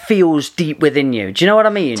 it feels deep within you. Do you know what I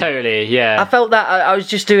mean? Totally, yeah. I felt that. I was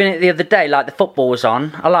just doing it the other day, like the football was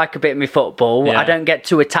on. I like a bit of my football. I don't get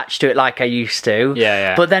too attached to it like I used to.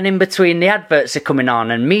 But then in between, the adverts are coming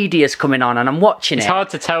on and media's coming on and I'm watching It's hard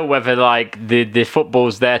to tell whether like the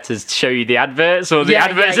football's there to show you the adverts or the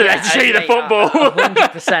adverts are there to show you the football.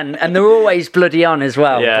 100%. And they're always bloody on as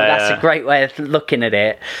well. But that's a great way of looking at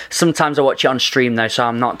it. Sometimes I watch it on stream though, so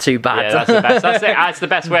I'm not too bad. Yeah, that's the best. That's the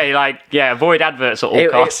best way. Like, avoid adverts adverts at all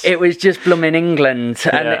costs. It was just blooming England,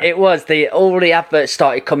 and all the adverts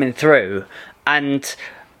started coming through, and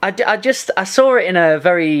I saw it in a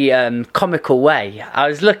very comical way. I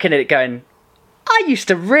was looking at it going, I used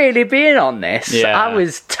to really be in on this. Yeah. I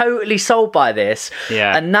was totally sold by this.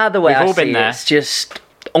 Yeah. And now the way We've I all see been it, there. it's just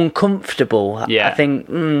uncomfortable. Yeah. I think,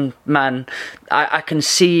 man, I can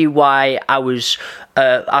see why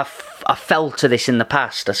I fell to this in the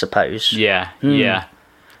past, I suppose. Yeah.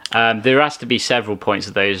 There has to be several points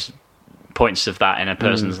of that in a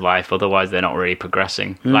person's life, otherwise they're not really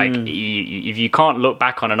progressing. Like, if you can't look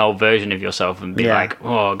back on an old version of yourself and be like,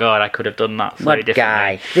 oh god, I could have done that very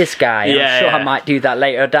differently. This guy, I'm sure I might do that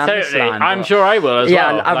later down this line. I'm sure I will as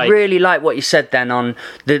well. Yeah, I really like what you said then on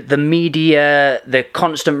the media, the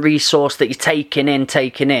constant resource that you're taking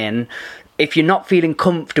in. If you're not feeling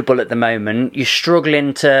comfortable at the moment, you're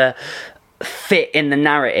struggling to fit in the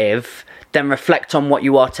narrative, then reflect on what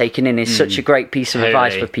you are taking in is such a great piece of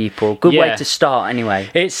advice for people. Good way to start anyway.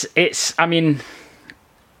 I mean,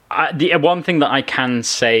 the one thing that I can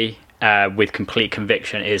say with complete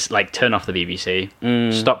conviction is, like, turn off the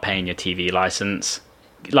BBC, stop paying your TV license.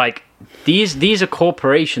 Like, these are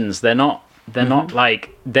corporations. They're not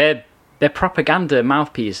like, they're propaganda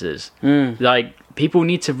mouthpieces. Like, people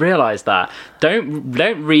need to realise that. Don't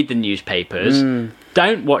read the newspapers.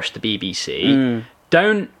 Don't watch the BBC.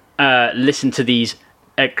 Don't listen to these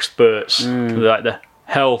experts, like the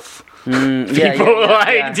health people. Do you know what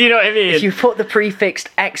I mean? If you put the prefix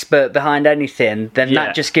expert behind anything, then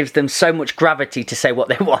that just gives them so much gravity to say what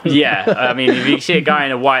they want. I mean, if you see a guy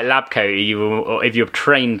in a white lab coat, if you're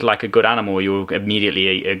trained like a good animal, you will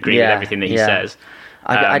immediately agree with everything that he says.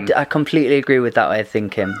 I completely agree with that way of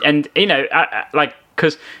thinking. And, you know,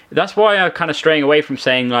 because that's why I'm kind of straying away from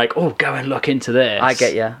saying, like, oh, go and look into this. I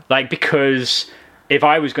get you. Like, because if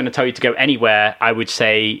I was going to tell you to go anywhere, I would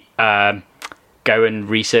say go and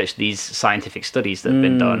research these scientific studies that have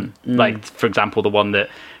been done. Like, for example, the one that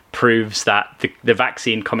proves that the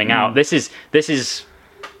vaccine coming out. This is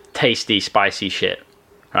tasty, spicy shit,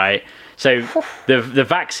 right? So the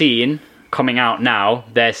vaccine coming out now,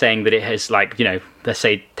 they're saying that it has, like, you know, let's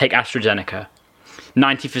say take AstraZeneca.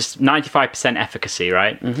 95% efficacy,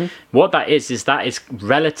 right? What that is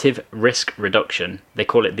relative risk reduction. They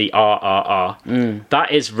call it the RRR. That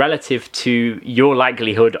is relative to your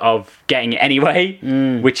likelihood of getting it anyway,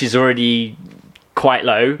 which is already quite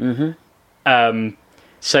low.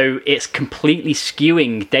 So it's completely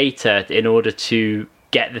skewing data in order to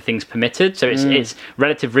get the things permitted. So it's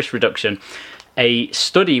relative risk reduction. A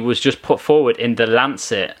study was just put forward in The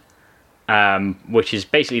Lancet, which is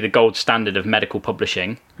basically the gold standard of medical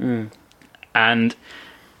publishing. And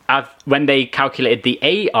when they calculated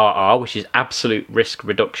the ARR, which is absolute risk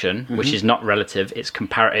reduction, which is not relative, it's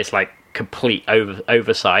like complete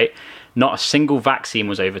oversight, not a single vaccine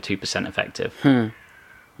was over 2% effective.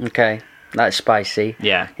 Okay, that's spicy.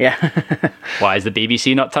 Yeah. Yeah. Why is the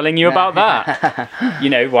BBC not telling you about that? You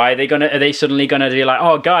know, why are they suddenly gonna be like,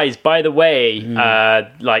 oh guys, by the way,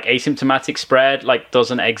 like asymptomatic spread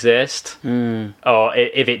doesn't exist, or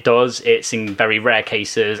if it does, it's in very rare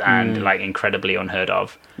cases and like incredibly unheard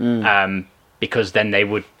of, because then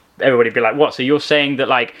everybody would be like, what? So you're saying that,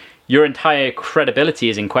 like, your entire credibility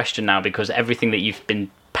is in question now because everything that you've been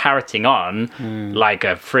parroting on like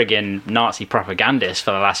a friggin' Nazi propagandist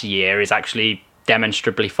for the last year is actually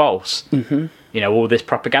demonstrably false. You know, all this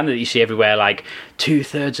propaganda that you see everywhere, like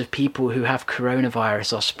 2/3 of people who have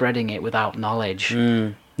coronavirus are spreading it without knowledge.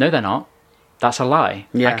 No, they're not. That's a lie.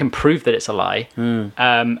 I can prove that it's a lie.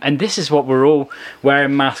 And this is what we're all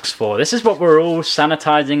wearing masks for. This is what we're all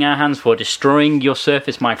sanitizing our hands for, destroying your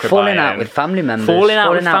surface microbiome. Falling out with family members. Falling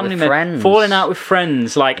out with family members. Friends. Falling out with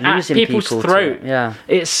friends. Like, Losing at people's people throat.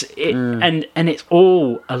 And it's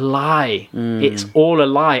all a lie. It's all a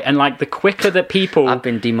lie. And, like, the quicker that people... I've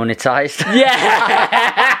been demonetized.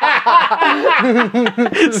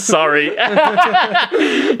 Sorry. You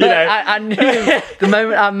know, I knew the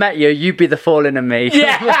moment I met you, you'd be the falling of me.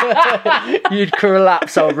 You'd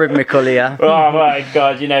collapse all rhythmically. Oh my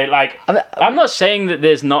god, you know, like, I'm not saying that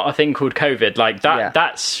there's not a thing called COVID, like that.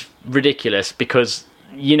 That's ridiculous because,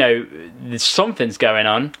 you know, something's going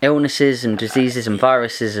on. Illnesses and diseases and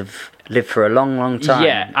viruses have lived for a long, long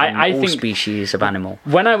time. I all think species of animal.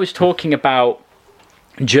 When I was talking about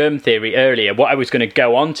germ theory earlier, what I was going to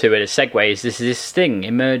go on to at a segue is this thing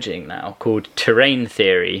emerging now called terrain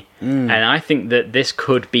theory, and I think that this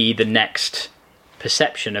could be the next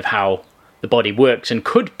perception of how the body works and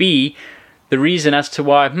could be the reason as to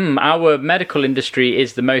why our medical industry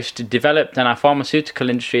is the most developed and our pharmaceutical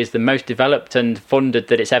industry is the most developed and funded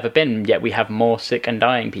that it's ever been, yet we have more sick and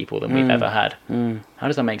dying people than we've ever had. How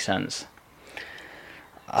does that make sense?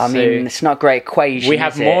 I mean, it's not a great equation. We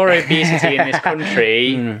have more obesity in this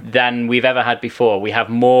country than we've ever had before. We have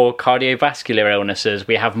more cardiovascular illnesses.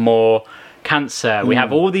 We have more cancer. We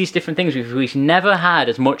have all these different things we've never had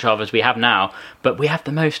as much of as we have now. But we have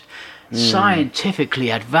the most scientifically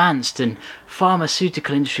advanced, and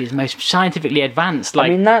pharmaceutical industry is most scientifically advanced. I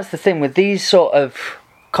mean, that's the thing with these sort of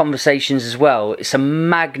conversations as well. It's a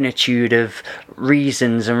magnitude of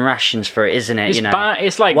reasons and rations for it, isn't it?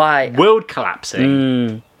 It's like world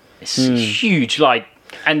collapsing. It's huge.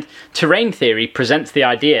 And terrain theory presents the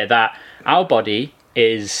idea that our body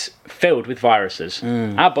is filled with viruses.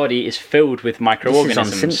 Our body is filled with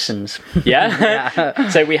microorganisms. This is on Simpsons. Yeah.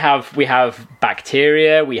 So we have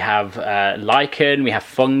bacteria, we have lichen, we have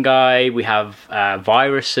fungi, we have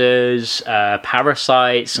viruses,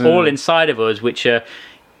 parasites, all inside of us, which are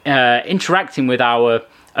interacting with our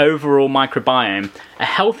overall microbiome. A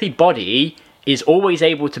healthy body is always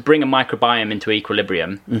able to bring a microbiome into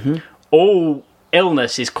equilibrium. All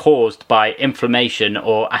illness is caused by inflammation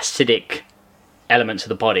or acidic elements of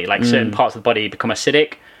the body. Like certain parts of the body become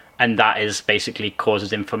acidic, and that is basically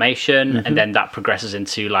causes inflammation, and then that progresses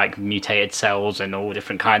into like mutated cells and all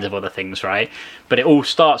different kinds of other things, right? But it all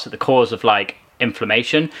starts at the cause of like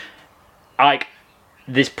inflammation. Like,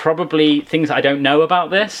 there's probably things I don't know about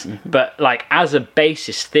this, but like as a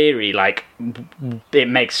basis theory, like it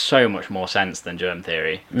makes so much more sense than germ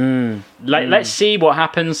theory. Let's see what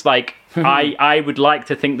happens. Like I would like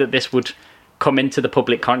to think that this would come into the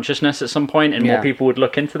public consciousness at some point, and more people would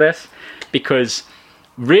look into this, because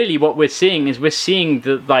really what we're seeing is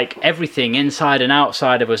that like everything inside and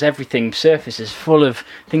outside of us, everything surface is full of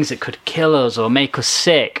things that could kill us or make us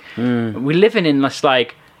sick. We're living in this,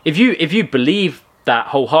 like, if you believe that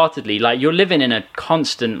wholeheartedly, like, you're living in a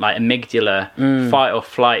constant like amygdala fight or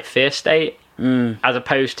flight fear state, as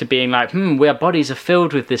opposed to being like, our bodies are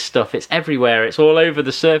filled with this stuff, it's everywhere, it's all over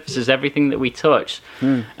the surfaces, everything that we touch.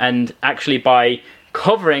 And actually, by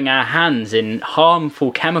covering our hands in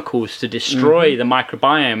harmful chemicals to destroy the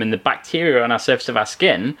microbiome and the bacteria on our surface of our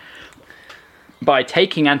skin, by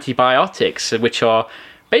taking antibiotics, which are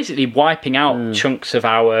basically wiping out chunks of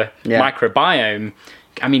our microbiome.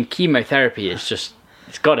 I mean, chemotherapy is just,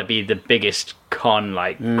 it's got to be the biggest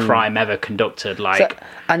crime ever conducted. Like,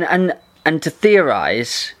 so, and to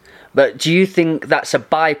theorize, but do you think that's a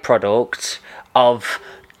byproduct of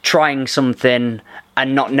trying something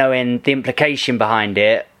and not knowing the implication behind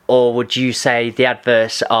it, or would you say the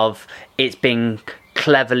adverse of it's being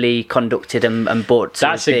cleverly conducted and brought to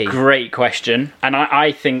That's a great question, and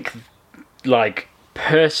I think, like,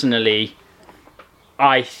 personally,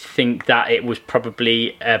 I think that it was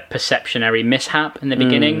probably a perceptionary mishap in the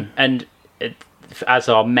beginning, and as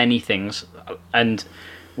are many things, and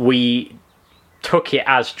we took it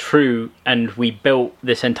as true, and we built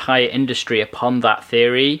this entire industry upon that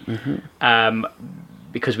theory,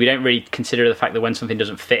 because we don't really consider the fact that when something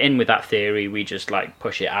doesn't fit in with that theory, we just like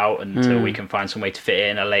push it out until we can find some way to fit it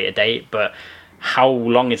in a later date. But how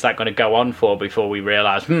long is that going to go on for before we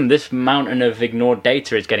realise, this mountain of ignored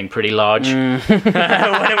data is getting pretty large? When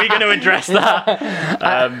are we going to address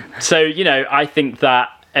that? So, you know, I think that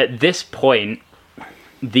at this point,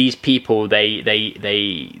 these people,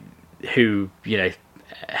 they who, you know,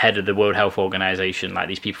 head of the World Health Organization, like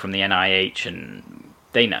these people from the NIH, and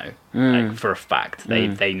they know, like, for a fact,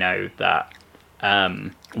 they know that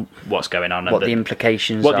what's going on, what the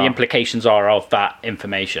implications are of that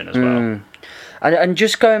information as well. And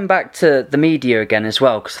just going back to the media again as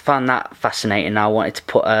well, because I found that fascinating. I wanted to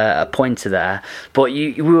put a pointer there. But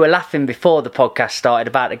we were laughing before the podcast started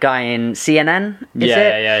about the guy in CNN,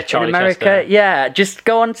 Charlie in America? Chester. Yeah, just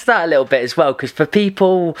go on to that a little bit as well, because for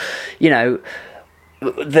people, you know,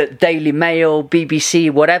 the Daily Mail, BBC,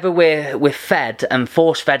 whatever we're fed and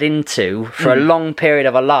force-fed into for a long period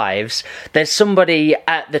of our lives, there's somebody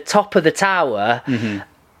at the top of the tower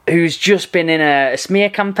who's just been in a smear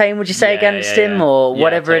campaign, would you say, against him, or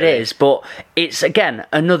whatever it is. But it's, again,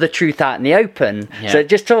 another truth out in the open. So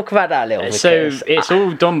just talk about that a little bit. So it's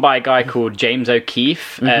all done by a guy called James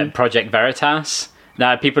O'Keefe at Project Veritas.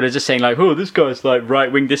 Now, people are just saying, like, oh, this guy's, like,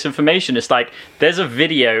 right-wing disinformation. It's like, there's a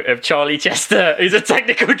video of Charlie Chester, who's a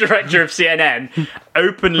technical director of CNN,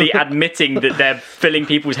 openly admitting that they're filling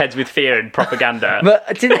people's heads with fear and propaganda.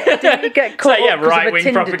 But didn't he get caught up because of a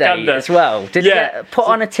Tinder propaganda date as well? Did he get put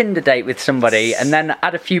on a Tinder date with somebody and then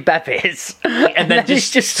had a few bevies? And then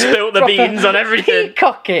just spilled the beans on everything.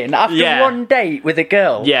 Peacocking after one date with a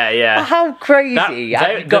girl. Yeah. How crazy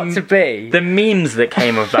have you got to be? The memes that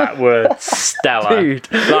came of that were stellar.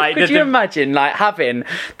 Dude, like, could you imagine, like, having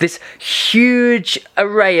this huge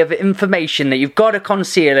array of information that you've got to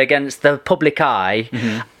conceal against the public eye,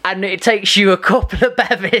 and it takes you a couple of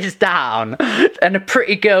bevies down and a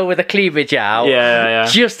pretty girl with a cleavage out,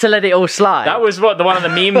 just to let it all slide. That was what one of the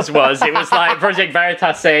memes was. It was like Project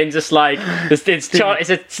Veritas saying just like it's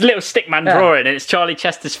a little stickman drawing, and it's Charlie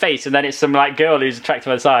Chester's face, and then it's some like girl who's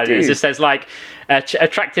attractive on the side. And it just says like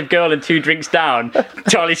attractive girl and 2 drinks down.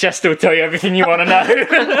 Charlie Chester will tell you everything you want to know.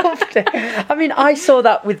 I loved it. I mean, I saw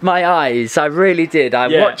that with my eyes. I really did.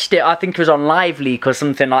 I watched it. I think it was on Live Leak or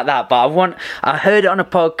something like that. But I heard it on a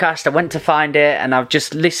podcast. I went to find it, and I've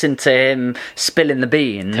just listened to him spilling the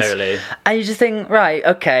beans. Totally. And you just think, right,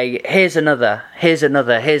 okay, here's another piece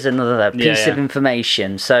of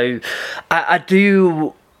information. So I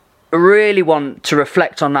do really want to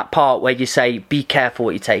reflect on that part where you say, be careful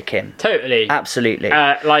what you take in. Totally. Absolutely.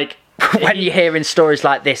 Like when you're hearing stories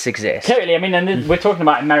like this exist. Totally. I mean, and we're talking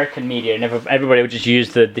about American media, and everybody would just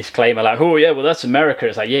use the disclaimer like, oh yeah, well that's America.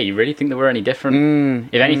 It's like, yeah, you really think that we're any different?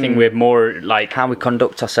 If anything, we're more like how we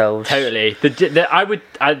conduct ourselves. Totally. I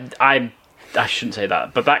shouldn't say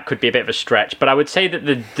that, but that could be a bit of a stretch. But I would say that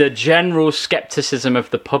the general skepticism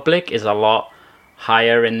of the public is a lot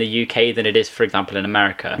higher in the UK than it is, for example, in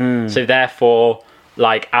America. So therefore,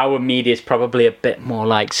 like, our media is probably a bit more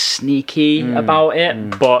like sneaky about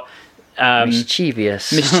it, but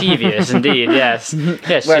mischievous indeed. Yes.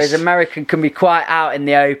 Whereas American can be quite out in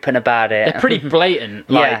the open about it. They're pretty blatant.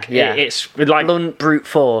 It's like blunt brute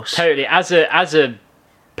force. Totally. As a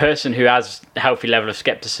person who has a healthy level of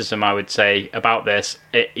skepticism, I would say about this,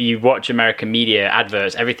 you watch American media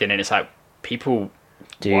adverts, everything, and it's like, people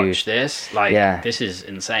watch this, like, this is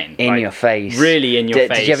insane. In your face. Really in your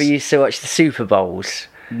face. Did you ever used to watch the Super Bowls?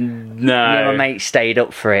 No. My mate stayed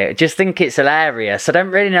up for it. Just think it's hilarious. I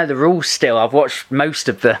don't really know the rules still. I've watched most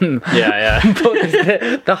of them. Yeah. But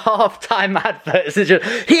the halftime adverts are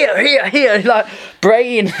just here, like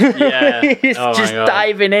brain. Yeah. He's just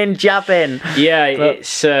diving in, jabbing. Yeah, but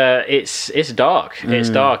it's dark.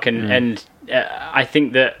 It's dark, and I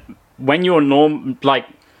think that when you're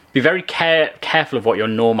be very careful of what you're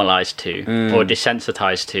normalized to or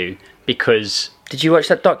desensitized to, because. Did you watch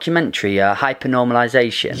that documentary,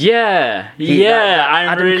 Hypernormalization? Yeah. I'm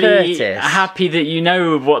Adam really Curtis. happy that you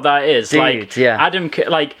know what that is. Dude, Adam,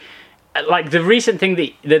 like the recent thing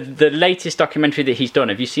the latest documentary that he's done.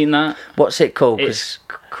 Have you seen that? What's it called? It's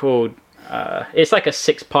called. It's like a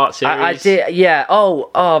 6-part series. I did, yeah. Oh,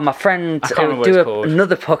 my friend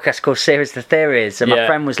another podcast called Series the Theories, and my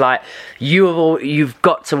friend was like, "You've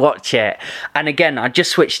got to watch it." And again, I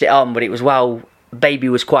just switched it on, but it was baby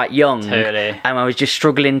was quite young, totally. And I was just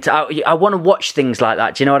struggling to. I want to watch things like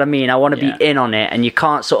that. Do you know what I mean? I want to be in on it, and you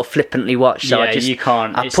can't sort of flippantly watch. So you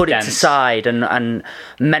can't. I put it aside and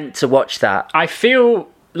meant to watch that. I feel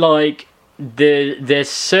like there's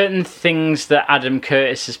certain things that Adam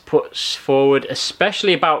Curtis has put forward,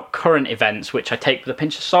 especially about current events, which I take with a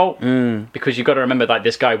pinch of salt, because you've got to remember that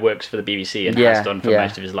this guy works for the BBC and has done for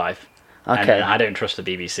most of his life. Okay. And I don't trust the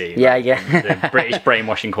BBC. The British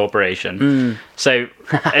Brainwashing Corporation. So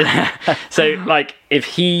like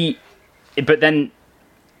but then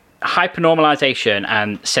hypernormalization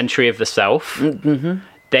and Century of the Self,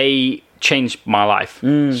 they changed my life.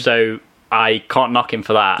 So I can't knock him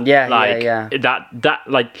for that. That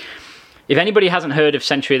like, if anybody hasn't heard of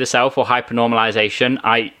Century of the Self or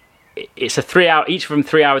Hypernormalization, it's a 3-hour, each of them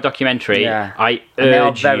 3-hour documentary. I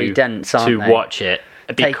urge you to watch it.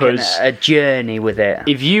 Because a journey with it.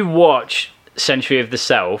 If you watch Century of the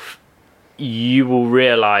Self, you will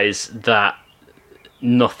realise that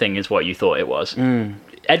nothing is what you thought it was.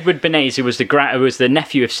 Edward Bernays, who was the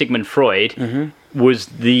nephew of Sigmund Freud, was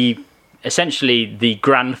essentially the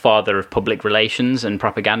grandfather of public relations and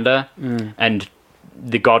propaganda, and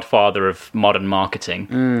the godfather of modern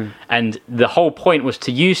marketing. And the whole point was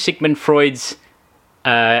to use Sigmund Freud's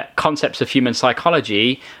concepts of human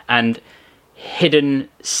psychology and hidden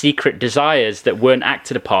secret desires that weren't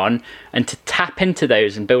acted upon, and to tap into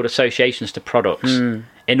those and build associations to products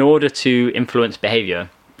in order to influence behavior.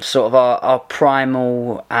 Sort of our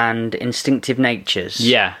primal and instinctive natures.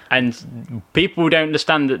 Yeah, and people don't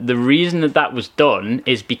understand that the reason that was done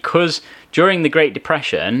is because during the Great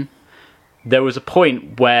Depression, there was a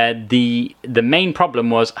point where the main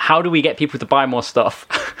problem was, how do we get people to buy more stuff?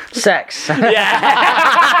 Sex. Yeah,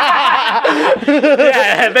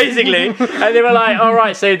 basically. And they were like, all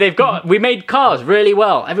right, so we made cars really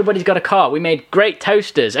well. Everybody's got a car. We made great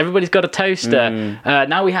toasters. Everybody's got a toaster.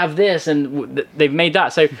 Now we have this, and they've made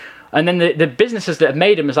that. So, and then the businesses that have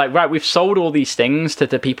made them is like, right, we've sold all these things to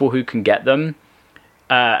the people who can get them.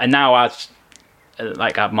 And now our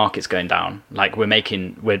market's going down, like we're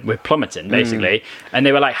plummeting basically. And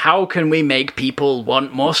they were like, how can we make people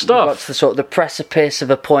want more stuff? What's the precipice of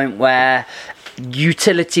a point where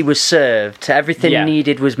utility was served, everything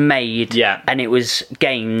needed was made, and it was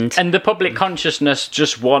gained. And the public consciousness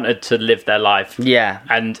just wanted to live their life. Yeah.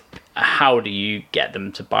 And how do you get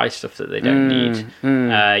them to buy stuff that they don't need?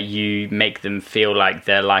 You make them feel like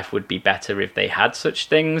their life would be better if they had such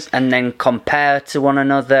things. And then compare to one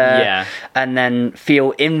another. Yeah. And then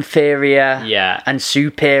feel inferior. Yeah. And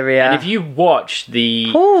superior. And if you watch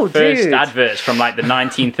the first adverts from like the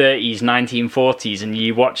 1930s, 1940s, and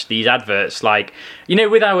you watch these adverts, like, you know,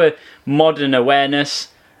 with our modern awareness,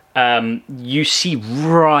 you see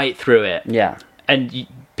right through it. Yeah. And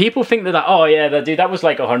people think that, oh yeah, dude, that was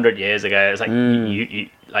like 100 years ago. It's like you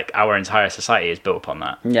like our entire society is built upon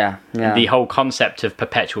that. Yeah, yeah. The whole concept of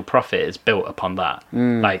perpetual profit is built upon that.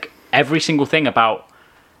 Like every single thing about,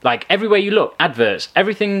 like everywhere you look, adverts,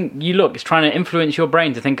 everything you look is trying to influence your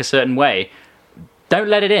brain to think a certain way. Don't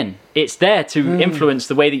let it in. It's there to influence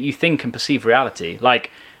the way that you think and perceive reality. Like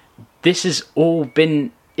this has all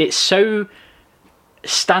been. It's so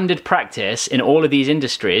standard practice in all of these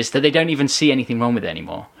industries that they don't even see anything wrong with it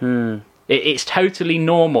anymore. It's totally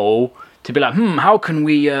normal to be like, how can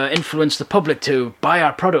we influence the public to buy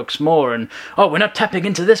our products more? And we're not tapping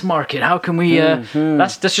into this market. How can we?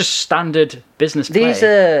 That's just standard business play. These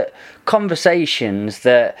are conversations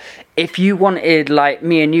that if you wanted, like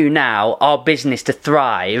me and you now, our business to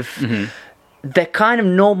thrive, they're kind of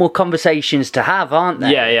normal conversations to have, aren't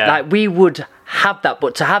they? Yeah. Like we would have that,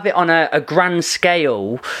 but to have it on a grand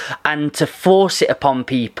scale and to force it upon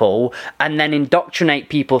people and then indoctrinate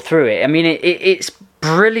people through it, I mean, it's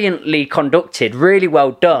brilliantly conducted, really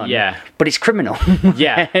well done. Yeah. But it's criminal.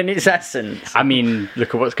 Yeah. In its essence. I mean,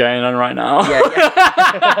 look at what's going on right now. Yeah.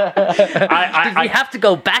 We have to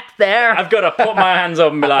go back there. I've got to put my hands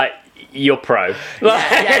up and be like, you're pro.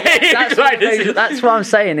 That's what I'm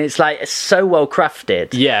saying. It's like it's so well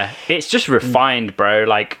crafted. Yeah, it's just refined, bro.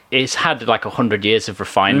 Like it's had like 100 years of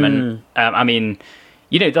refinement. I mean,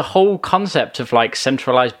 you know, the whole concept of like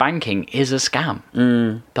centralized banking is a scam.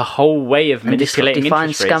 The whole way of manipulating interest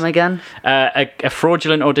rates. Define scam again? A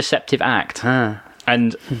fraudulent or deceptive act. And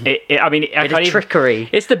I mean, trickery.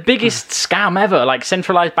 It's the biggest scam ever. Like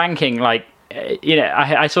centralized banking. Like you know,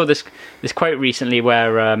 I saw this quote recently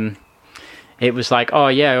where. It was like, oh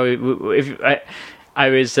yeah, if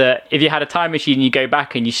you had a time machine, you go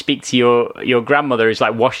back and you speak to your grandmother who's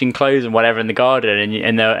like washing clothes and whatever in the garden,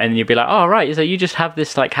 and you'd be like, oh right, so you just have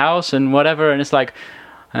this like house and whatever, and it's like,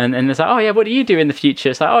 and it's like, oh yeah, what do you do in the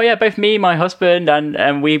future? It's like, oh yeah, both me, my husband,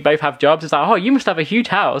 and we both have jobs. It's like, oh, you must have a huge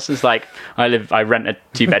house. It's like, I rent a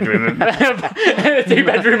 2-bedroom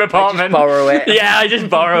apartment. Just borrow it. Yeah, I just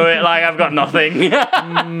borrow it. Like I've got nothing.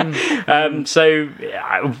 So.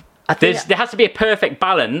 There has to be a perfect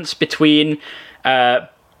balance between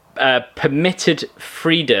permitted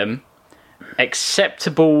freedom,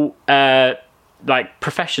 acceptable like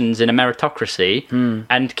professions in a meritocracy,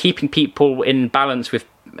 and keeping people in balance with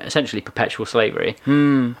essentially perpetual slavery.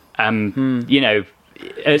 You know.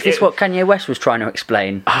 Is this what Kanye West was trying to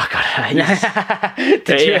explain? Oh god!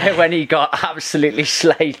 Did you hear when he got absolutely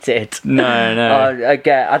slated? No.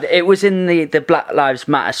 Again, it was in the Black Lives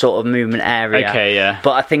Matter sort of movement area. Okay, yeah.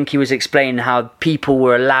 But I think he was explaining how people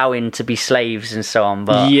were allowing to be slaves and so on.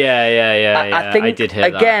 But yeah. I think I did hear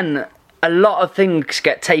again. A lot of things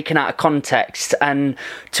get taken out of context, and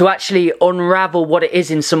to actually unravel what it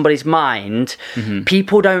is in somebody's mind,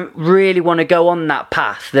 people don't really want to go on that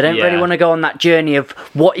path. They don't really want to go on that journey of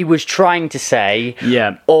what he was trying to say,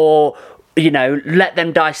 or, you know, let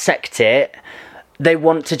them dissect it. They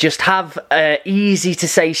want to just have an easy to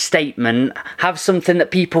say statement, have something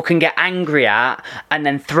that people can get angry at, and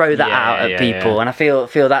then throw that out at people. And I feel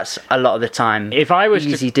that's a lot of the time if I was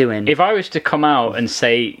doing. If I was to come out and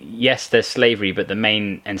say, yes, there's slavery, but the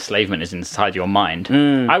main enslavement is inside your mind,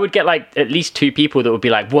 I would get like at least 2 people that would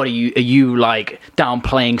be like, what are you like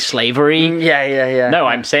downplaying slavery? Yeah. No,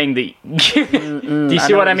 I'm saying that. Do you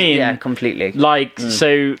see what I mean? Yeah, completely. Like,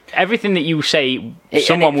 so everything that you say,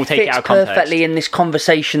 someone will take it out of context. Perfectly in this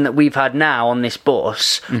conversation that we've had now on this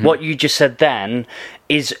bus, what you just said then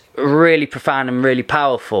is really profound and really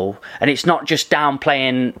powerful, and it's not just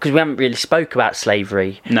downplaying, because we haven't really spoke about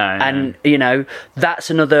slavery. And you know, that's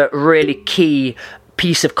another really key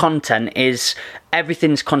piece of content, is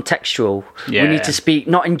everything's contextual. We need to speak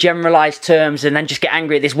not in generalized terms and then just get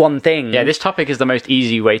angry at this one thing. This topic is the most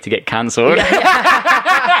easy way to get cancelled.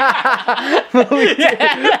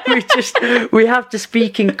 We have to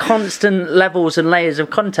speak in constant levels and layers of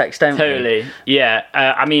context, don't we? Totally.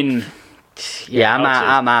 I mean, Yeah,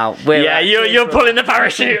 I'm out. You're pulling the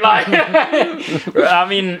parachute. Like, I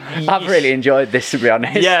mean, I've really enjoyed this, to be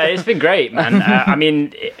honest. Yeah, it's been great, man. I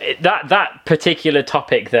mean, that particular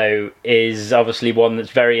topic though is obviously one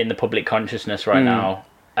that's very in the public consciousness right now.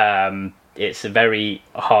 It's a very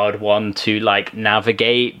hard one to like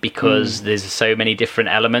navigate because there's so many different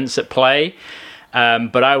elements at play.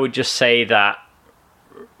 But I would just say that,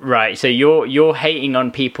 right, so you're hating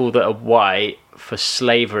on people that are white for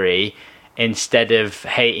slavery instead of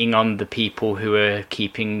hating on the people who are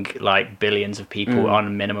keeping like billions of people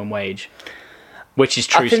on minimum wage, which is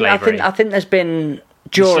true slavery. I think there's been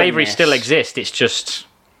slavery still exists. It's just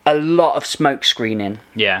a lot of smoke screening.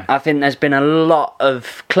 Yeah, I think there's been a lot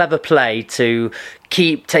of clever play to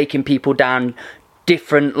keep taking people down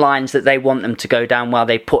different lines that they want them to go down, while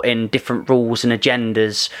they put in different rules and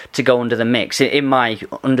agendas to go under the mix. In my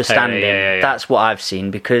understanding, that's what I've seen,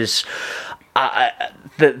 because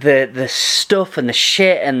the stuff and the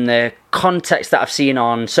shit and the context that I've seen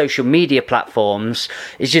on social media platforms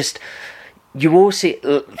is just, you all see,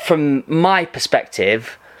 from my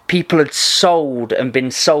perspective, people had sold and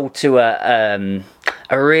been sold to a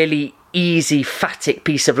really easy, phatic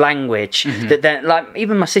piece of language that then, like,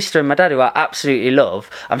 even my sister and my dad, who I absolutely love,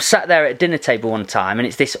 I'm sat there at a dinner table one time and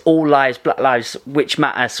it's this all lives, black lives, which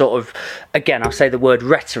matter sort of, again, I'll say the word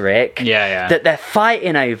rhetoric, that they're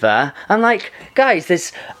fighting over. I'm like, guys,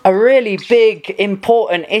 there's a really big,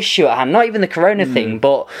 important issue at hand, not even the corona thing,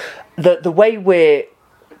 but the way we're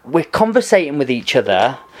conversating with each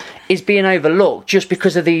other is being overlooked just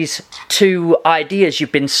because of these two ideas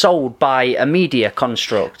you've been sold by a media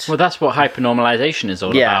construct. Well, that's what hypernormalization is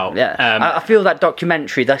all about. Yeah. I feel that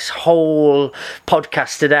documentary, this whole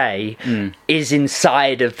podcast today, is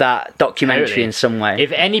inside of that documentary in some way.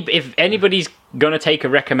 If anybody's going to take a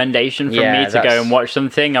recommendation from me to go and watch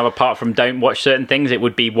something, apart from don't watch certain things, it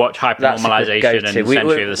would be watch Hypernormalization and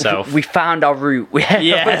Century of the Self. We found our route.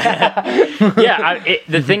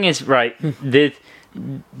 The thing is, right,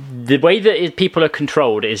 the way that people are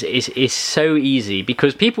controlled is so easy,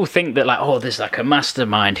 because people think that, like, oh, there's like a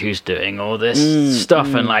mastermind who's doing all this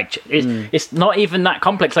stuff, and like it's not even that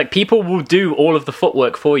complex. Like, people will do all of the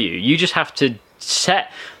footwork for you. You just have to set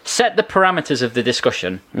the parameters of the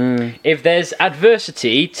discussion. If there's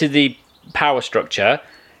adversity to the power structure,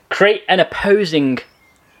 create an opposing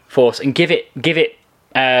force and give it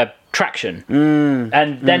traction,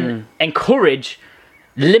 and then encourage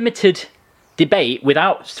limited debate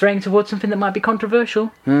without straying towards something that might be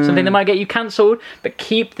controversial, something that might get you cancelled, but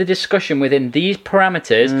keep the discussion within these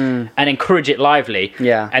parameters and encourage it lively,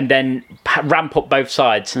 and then ramp up both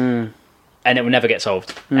sides, and it will never get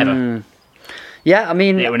solved, ever. Yeah, I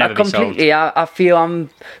mean, I feel I'm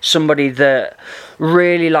somebody that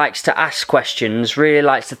really likes to ask questions, really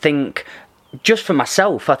likes to think. Just for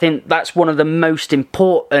myself, I think that's one of the most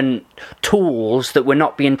important tools that we're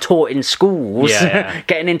not being taught in schools,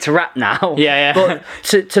 getting into rap now. But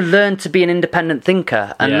to learn to be an independent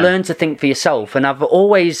thinker and learn to think for yourself. And I've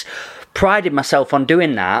always prided myself on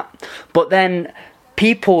doing that. But then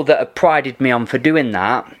people that have prided me on for doing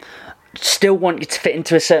that still want you to fit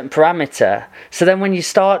into a certain parameter. So then when you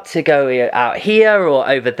start to go out here or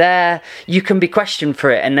over there, you can be questioned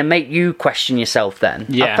for it, and then make you question yourself then.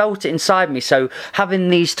 I felt it inside me. So having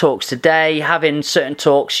these talks today, having certain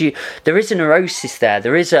talks, there is a neurosis there.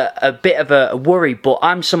 There is a bit of a worry, but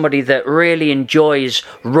I'm somebody that really enjoys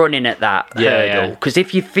running at that hurdle. Because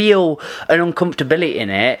if you feel an uncomfortability in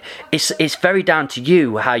it, it's very down to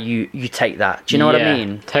you how you take that. Do you know what I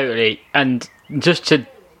mean? Totally. And just to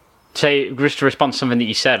respond to something that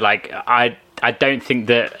you said, like, I don't think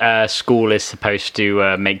that school is supposed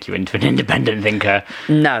to make you into an independent thinker.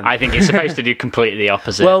 No. I think it's supposed to do completely the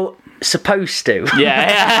opposite. Well, supposed to.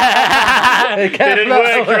 Didn't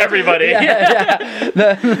work for everybody.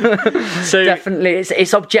 So definitely,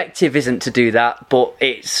 it's objective isn't to do that, but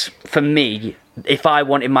it's, for me, if I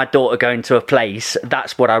wanted my daughter going to a place,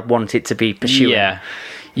 that's what I'd want it to be pursuing.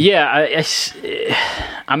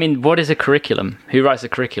 I mean, what is a curriculum? Who writes the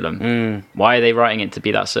curriculum? Why are they writing it to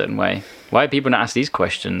be that certain way? Why are people not ask these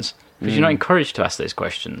questions? Because you're not encouraged to ask those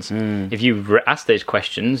questions. If you ask those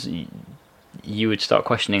questions, you would start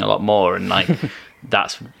questioning a lot more, and like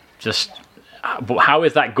that's just, how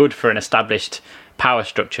is that good for an established power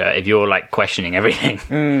structure if you're like questioning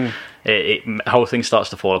everything? The whole thing starts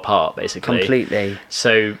to fall apart, basically. Completely.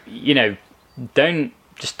 So, don't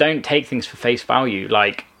take things for face value.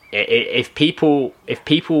 Like, if people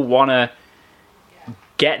want to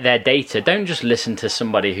get their data, don't just listen to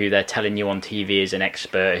somebody who they're telling you on TV is an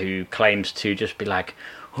expert, who claims to just be like,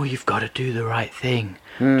 oh, you've got to do the right thing.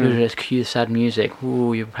 Let's cue the sad music.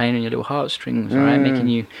 Oh, you're playing on your little heartstrings, all right? Making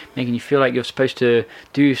you feel like you're supposed to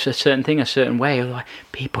do a certain thing a certain way. Like,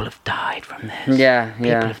 people have died from this. Yeah,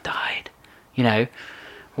 People have died. You know.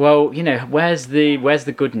 Well, you know, where's the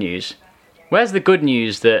good news? Where's the good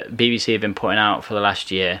news that BBC have been putting out for the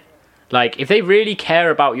last year? Like, if they really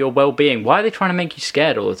care about your well-being, why are they trying to make you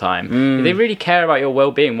scared all the time? If they really care about your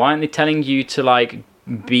well-being, why aren't they telling you to, like,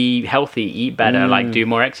 be healthy, eat better, like, do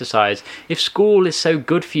more exercise? If school is so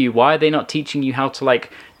good for you, why are they not teaching you how to,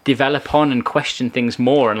 like, develop on and question things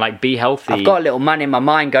more and, like, be healthy? I've got a little man in my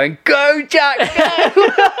mind going, go, Jack, go!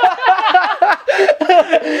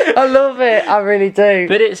 I love it. I really do.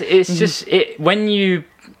 But it's just, when you...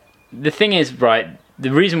 The thing is, right,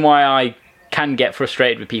 the reason why I can get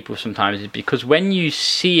frustrated with people sometimes is because when you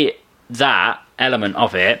see that element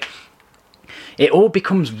of it, it all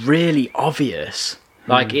becomes really obvious.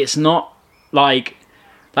 Like, it's not like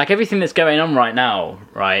everything that's going on right now,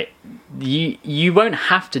 right? You won't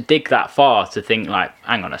have to dig that far to think, like,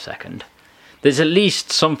 hang on a second, there's at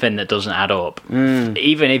least something that doesn't add up.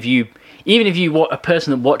 Even if you a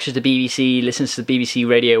person that watches the BBC, listens to the BBC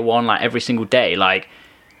Radio 1 like every single day, like,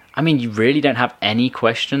 I mean, you really don't have any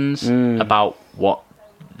questions about what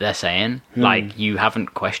they're saying. Like, you haven't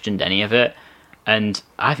questioned any of it. And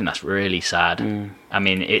I think that's really sad. I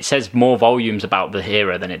mean, it says more volumes about the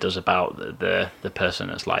hearer than it does about the person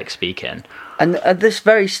that's, like, speaking. And at this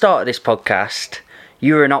very start of this podcast,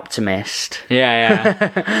 you were an optimist. Yeah.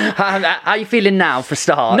 How are you feeling now, for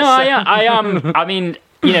starts? No, I am. I mean...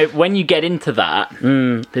 You know, when you get into that,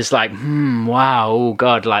 there's like, wow, oh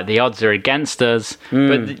God, like, the odds are against us.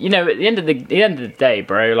 But, you know, at the end of the day,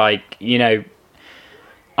 bro, like, you know,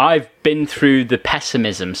 I've been through the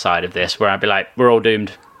pessimism side of this, where I'd be like, we're all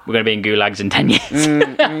doomed. We're going to be in gulags in 10 years.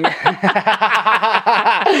 And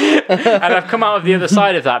I've come out of the other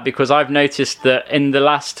side of that because I've noticed that in the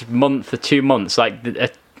last month or 2 months, like,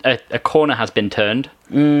 a corner has been turned.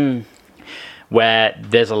 Where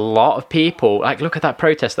there's a lot of people, like, look at that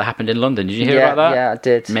protest that happened in London. Did you hear about that? Yeah, I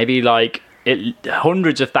did. Maybe, like,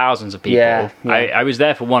 hundreds of thousands of people. Yeah. I was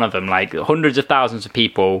there for one of them, like, hundreds of thousands of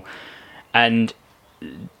people. And,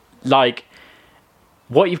 like,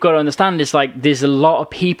 what you've got to understand is, like, there's a lot of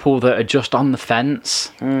people that are just on the fence.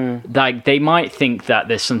 Like, they might think that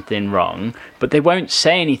there's something wrong, but they won't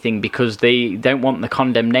say anything because they don't want the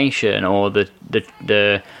condemnation or the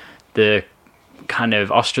kind of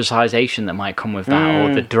ostracization that might come with that,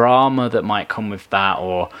 or the drama that might come with that.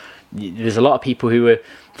 Or there's a lot of people who are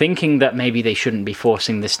thinking that maybe they shouldn't be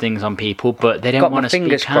forcing these things on people, but they don't want to speak out. Got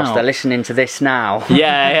my fingers crossed they're listening to this now.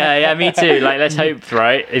 Yeah, me too. Like, let's hope,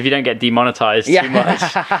 right? If you don't get demonetized too much.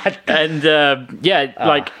 And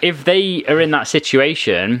like, if they are in that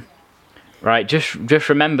situation, right, just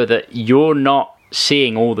remember that you're not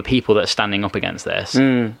seeing all the people that are standing up against this.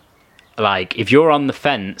 Like, if you're on the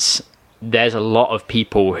fence, there's a lot of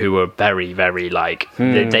people who are very, very, like,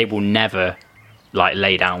 they will never, like,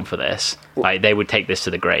 lay down for this. Like, they would take this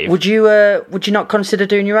to the grave. Would you not consider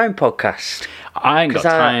doing your own podcast? I ain't got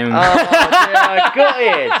time. I got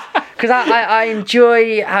it. Because I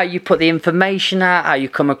enjoy how you put the information out, how you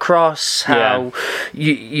come across, how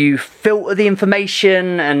you filter the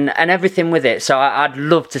information and everything with it. So I'd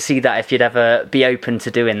love to see that if you'd ever be open to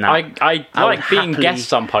doing that. I like being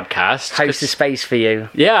guests on podcasts. Host a space for you.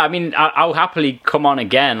 Yeah, I mean, I'll happily come on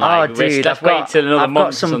again. Like, dude, let's wait till another month.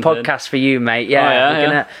 I've got some podcasts for you, mate.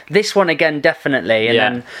 Yeah, this one again, definitely. And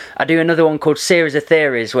then I do another one called Series of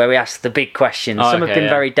Theories, where we ask the big questions. Some have been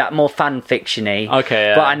very more fan fiction-y.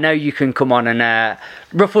 Okay, but I know you can come on and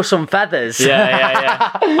ruffle some feathers.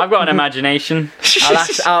 Yeah. I've got an imagination.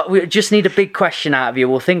 We just need a big question out of you.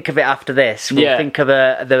 We'll think of it after this. We'll think of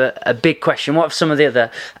a big question. What are some of the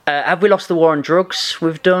other? Have we lost the war on drugs?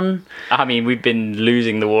 We've done. I mean, we've been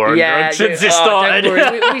losing the war on drugs since it started. Don't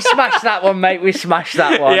worry. We smashed that one, mate. We smashed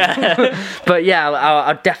that one. But yeah,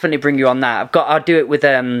 I'll definitely bring you on that. I'll do it with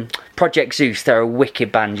Project Zeus. They're a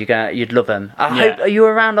wicked band. You'd love them. I hope. Are you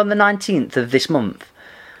around on the 19th of this month?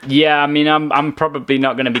 Yeah, I mean, I'm probably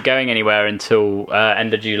not going to be going anywhere until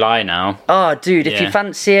end of July now. Oh, dude, if you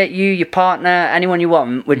fancy it, you, your partner, anyone you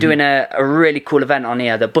want, we're doing a really cool event on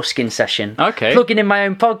here, the busking session. Okay. Plugging in my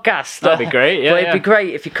own podcast. That'd be great, yeah. But it'd be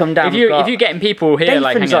great if you come down. If you're getting people here, Dathan's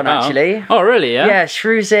like, hanging on, about. actually. Oh, really, yeah? Yeah,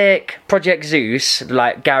 Shruzik, Project Zeus,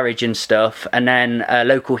 like garage and stuff, and then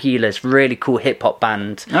Local Healers, really cool hip-hop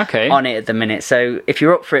band on it at the minute. So if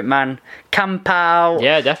you're up for it, man, camp out.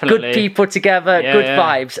 Yeah, definitely. Good people together, Yeah, good yeah.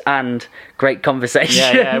 vibes, and great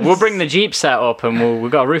conversation. Yeah, we'll bring the Jeep set up and we've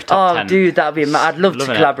got a rooftop Oh, tent. dude, that'd be. I'd love to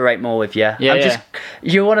Loving it. collaborate more with you. Yeah,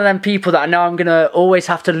 You're one of them people that I know I'm gonna always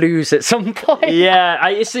have to lose at some point. Yeah,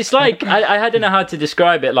 it's like I don't know how to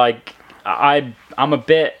describe it. Like I'm a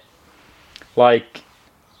bit like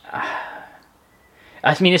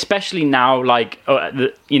I mean, especially now, like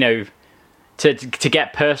you know, to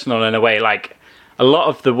get personal in a way, like a lot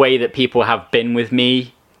of the way that people have been with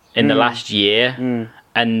me in the last year,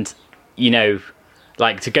 and you know,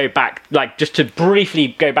 like to go back, like just to briefly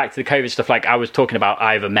go back to the COVID stuff, like I was talking about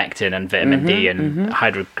ivermectin and vitamin D and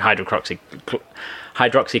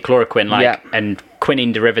hydroxychloroquine, like Yeah. and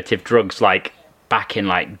quinine derivative drugs, like back in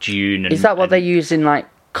like June. And, Is that what and they use in like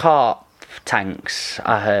carp tanks?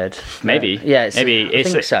 I heard. Maybe. Yeah. Maybe I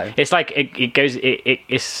think so. It's like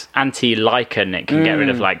it's anti-lichen. It can get rid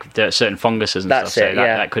of like certain funguses and That's stuff. it, So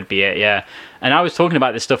yeah. that could be it. Yeah. And I was talking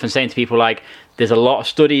about this stuff and saying to people like, there's a lot of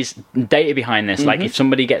studies, data behind this. Like if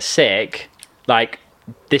somebody gets sick, like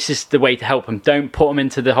this is the way to help them. Don't put them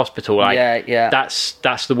into the hospital. Like Yeah.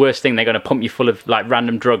 that's the worst thing. They're going to pump you full of like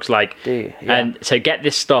random drugs. Like Yeah. and so get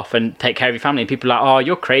this stuff and take care of your family. And people are like, oh,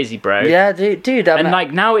 you're crazy, bro. Yeah, dude. And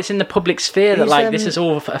like now it's in the public sphere that He's, like this is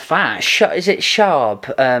all a fact. Is it Sharp?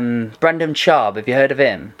 Brendan Sharp. Have you heard of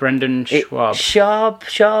him? Brendan Schwab.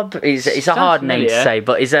 Sharp. He's a Sounds hard name to familiar. say,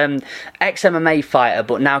 but he's ex-MMA fighter,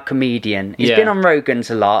 but now comedian. He's Yeah. been on Rogan's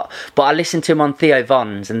a lot, but I listened to him on Theo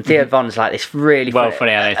Von's, and Theo Von's like this really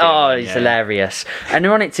Funny. I know Theo Oh, Von, he's yeah. hilarious. And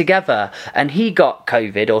they're on it together, and he got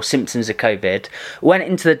COVID or symptoms of COVID, went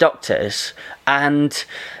into the doctors, and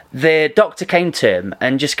the doctor came to him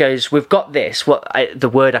and just goes, "We've got this." The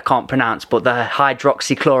word I can't pronounce, but the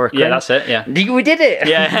hydroxychloroquine. Yeah, that's it. Yeah. We did it.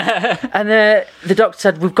 Yeah. And the doctor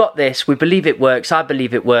said, "We've got this. We believe it works. I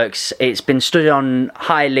believe it works. It's been studied on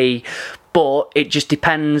highly, but it just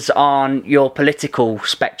depends on your political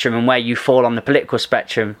spectrum and where you fall on the political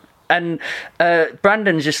spectrum." And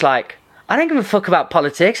Brandon's just like, "I don't give a fuck about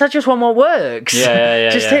politics. I just want what works. Yeah,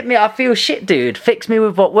 just yeah. hit me. I feel shit, dude. Fix me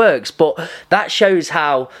with what works." But that shows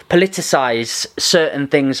how politicized certain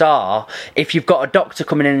things are. If you've got a doctor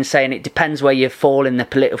coming in and saying it depends where you fall in the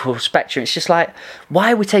political spectrum, it's just like,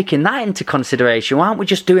 why are we taking that into consideration? Why aren't we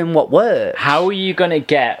just doing what works? How are you going to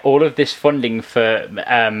get all of this funding for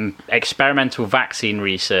experimental vaccine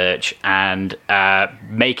research and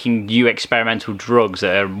making new experimental drugs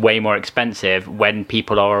that are way more expensive when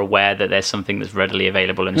people are aware that there's something that's readily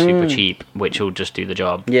available and super cheap, which will just do the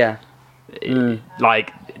job? Yeah.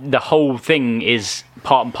 Like the whole thing is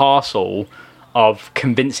part and parcel of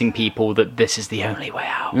convincing people that this is the only way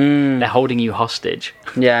out. They're holding you hostage.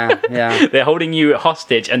 Yeah. They're holding you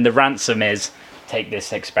hostage, and the ransom is take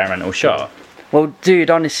this experimental shot. Well, dude,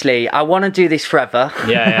 honestly, I want to do this forever.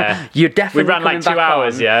 Yeah. You're definitely We ran like coming 2 back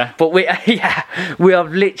hours, on. yeah. But we are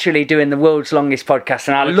literally doing the world's longest podcast,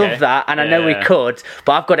 and I Okay. love that, and I know we Yeah. could,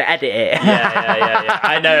 but I've got to edit it. Yeah.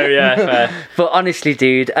 I know, yeah. Fair. But honestly,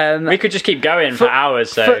 dude, We could just keep going for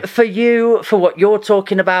hours, so. for you, for what you're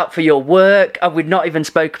talking about, for your work, and we've not even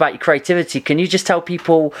spoke about your creativity. Can you just tell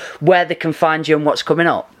people where they can find you and what's coming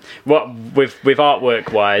up? What, with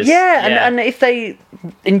artwork wise? Yeah, and if they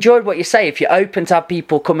enjoyed what you say, if you're open to have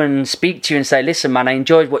people come and speak to you and say, "Listen, man, I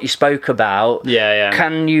enjoyed what you spoke about. Yeah.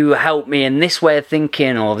 Can you help me in this way of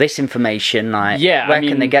thinking or this information?" Like, Yeah, where I can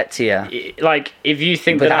mean, they get to you like, if you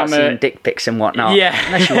think without that I'm seeing dick pics and whatnot? Yeah.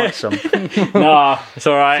 Unless you want some. No, it's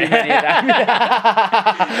all right. Many of them.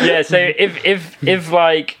 Yeah, so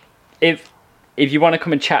if you want to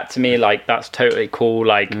come and chat to me, like, that's totally cool.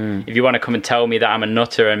 Like, if you want to come and tell me that I'm a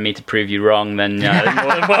nutter and me to prove you wrong, then you're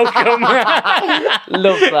more than welcome.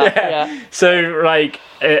 Love that. Yeah. So, like,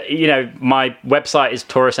 my website is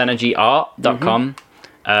taurusenergyart.com.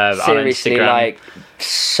 Seriously, on Instagram. like,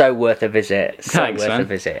 so worth a visit. So Thanks, worth man. a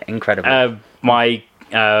visit. Incredible. My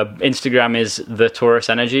Instagram is the Taurus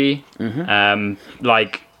Energy.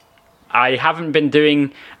 Like, I haven't been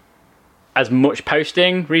doing as much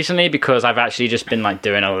posting recently because I've actually just been like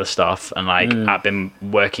doing other stuff, and like I've been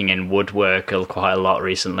working in woodwork quite a lot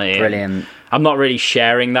recently. Brilliant. I'm not really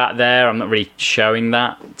sharing that there. I'm not really showing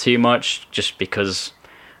that too much, just because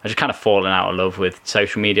I just kind of fallen out of love with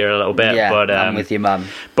social media a little bit. Yeah, but I'm with you, mum.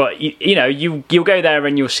 But you'll go there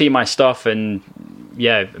and you'll see my stuff, and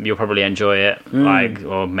yeah, you'll probably enjoy it, like,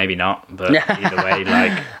 or maybe not. But either way,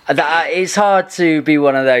 like, that it's hard to be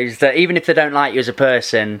one of those that even if they don't like you as a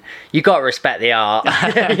person, you got to respect the art.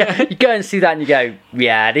 You go and see that and you go,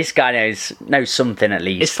 yeah, this guy knows something at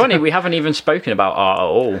least. It's funny, we haven't even spoken about art at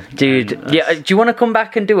all. Dude, yeah, do you want to come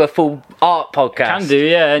back and do a full art podcast? Can do,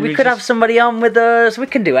 yeah. We could have somebody on with us. We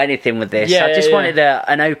can do anything with this. I just wanted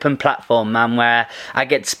an open platform, man, where I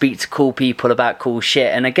get to speak to cool people about cool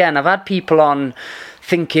shit. And again, I've had people on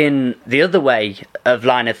thinking the other way of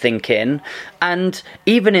line of thinking, and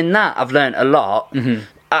even in that I've learnt a lot.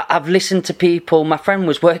 I've listened to people. My friend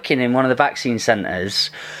was working in one of the vaccine centres,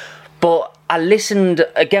 but I listened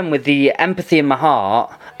again with the empathy in my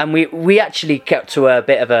heart, and we actually kept to a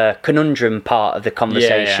bit of a conundrum part of the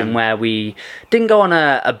conversation where we didn't go on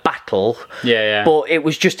a battle, but it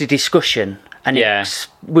was just a discussion. And it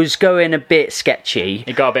was going a bit sketchy.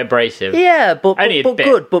 It got a bit abrasive. Yeah, but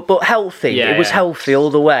good, but healthy. It was healthy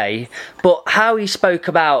all the way. But how he spoke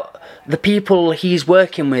about the people he's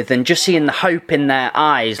working with and just seeing the hope in their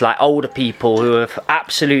eyes, like older people who have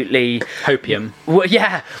absolutely... Hopium.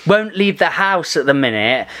 Won't leave their house at the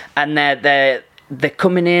minute, and they're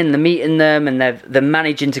coming in, they're meeting them, and they're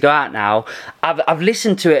managing to go out now. I've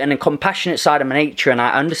listened to it in a compassionate side of my nature, and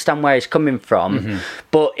I understand where he's coming from,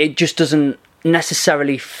 but it just doesn't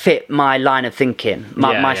necessarily fit my line of thinking,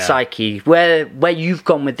 my psyche. Where you've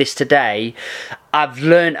gone with this today, I've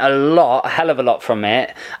learned a hell of a lot from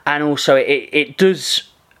it, and also it does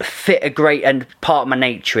fit a great and part of my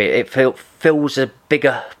nature. It fills a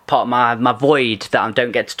bigger part of my void that I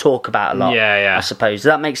don't get to talk about a lot. I suppose. Does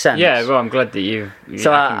that make sense? Yeah, well, I'm glad that you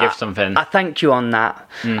can give something. I thank you on that.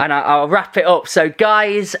 And I'll wrap it up. So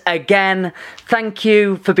guys, again, thank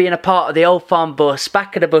you for being a part of the Old Farm Bus,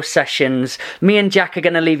 Back of the Bus sessions. Me and Jack are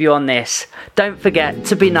going to leave you on this. Don't forget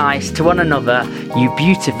to be nice to one another, you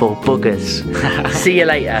beautiful buggers. See you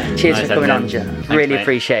later. Cheers for coming on, Jack. Really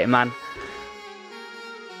appreciate it, man.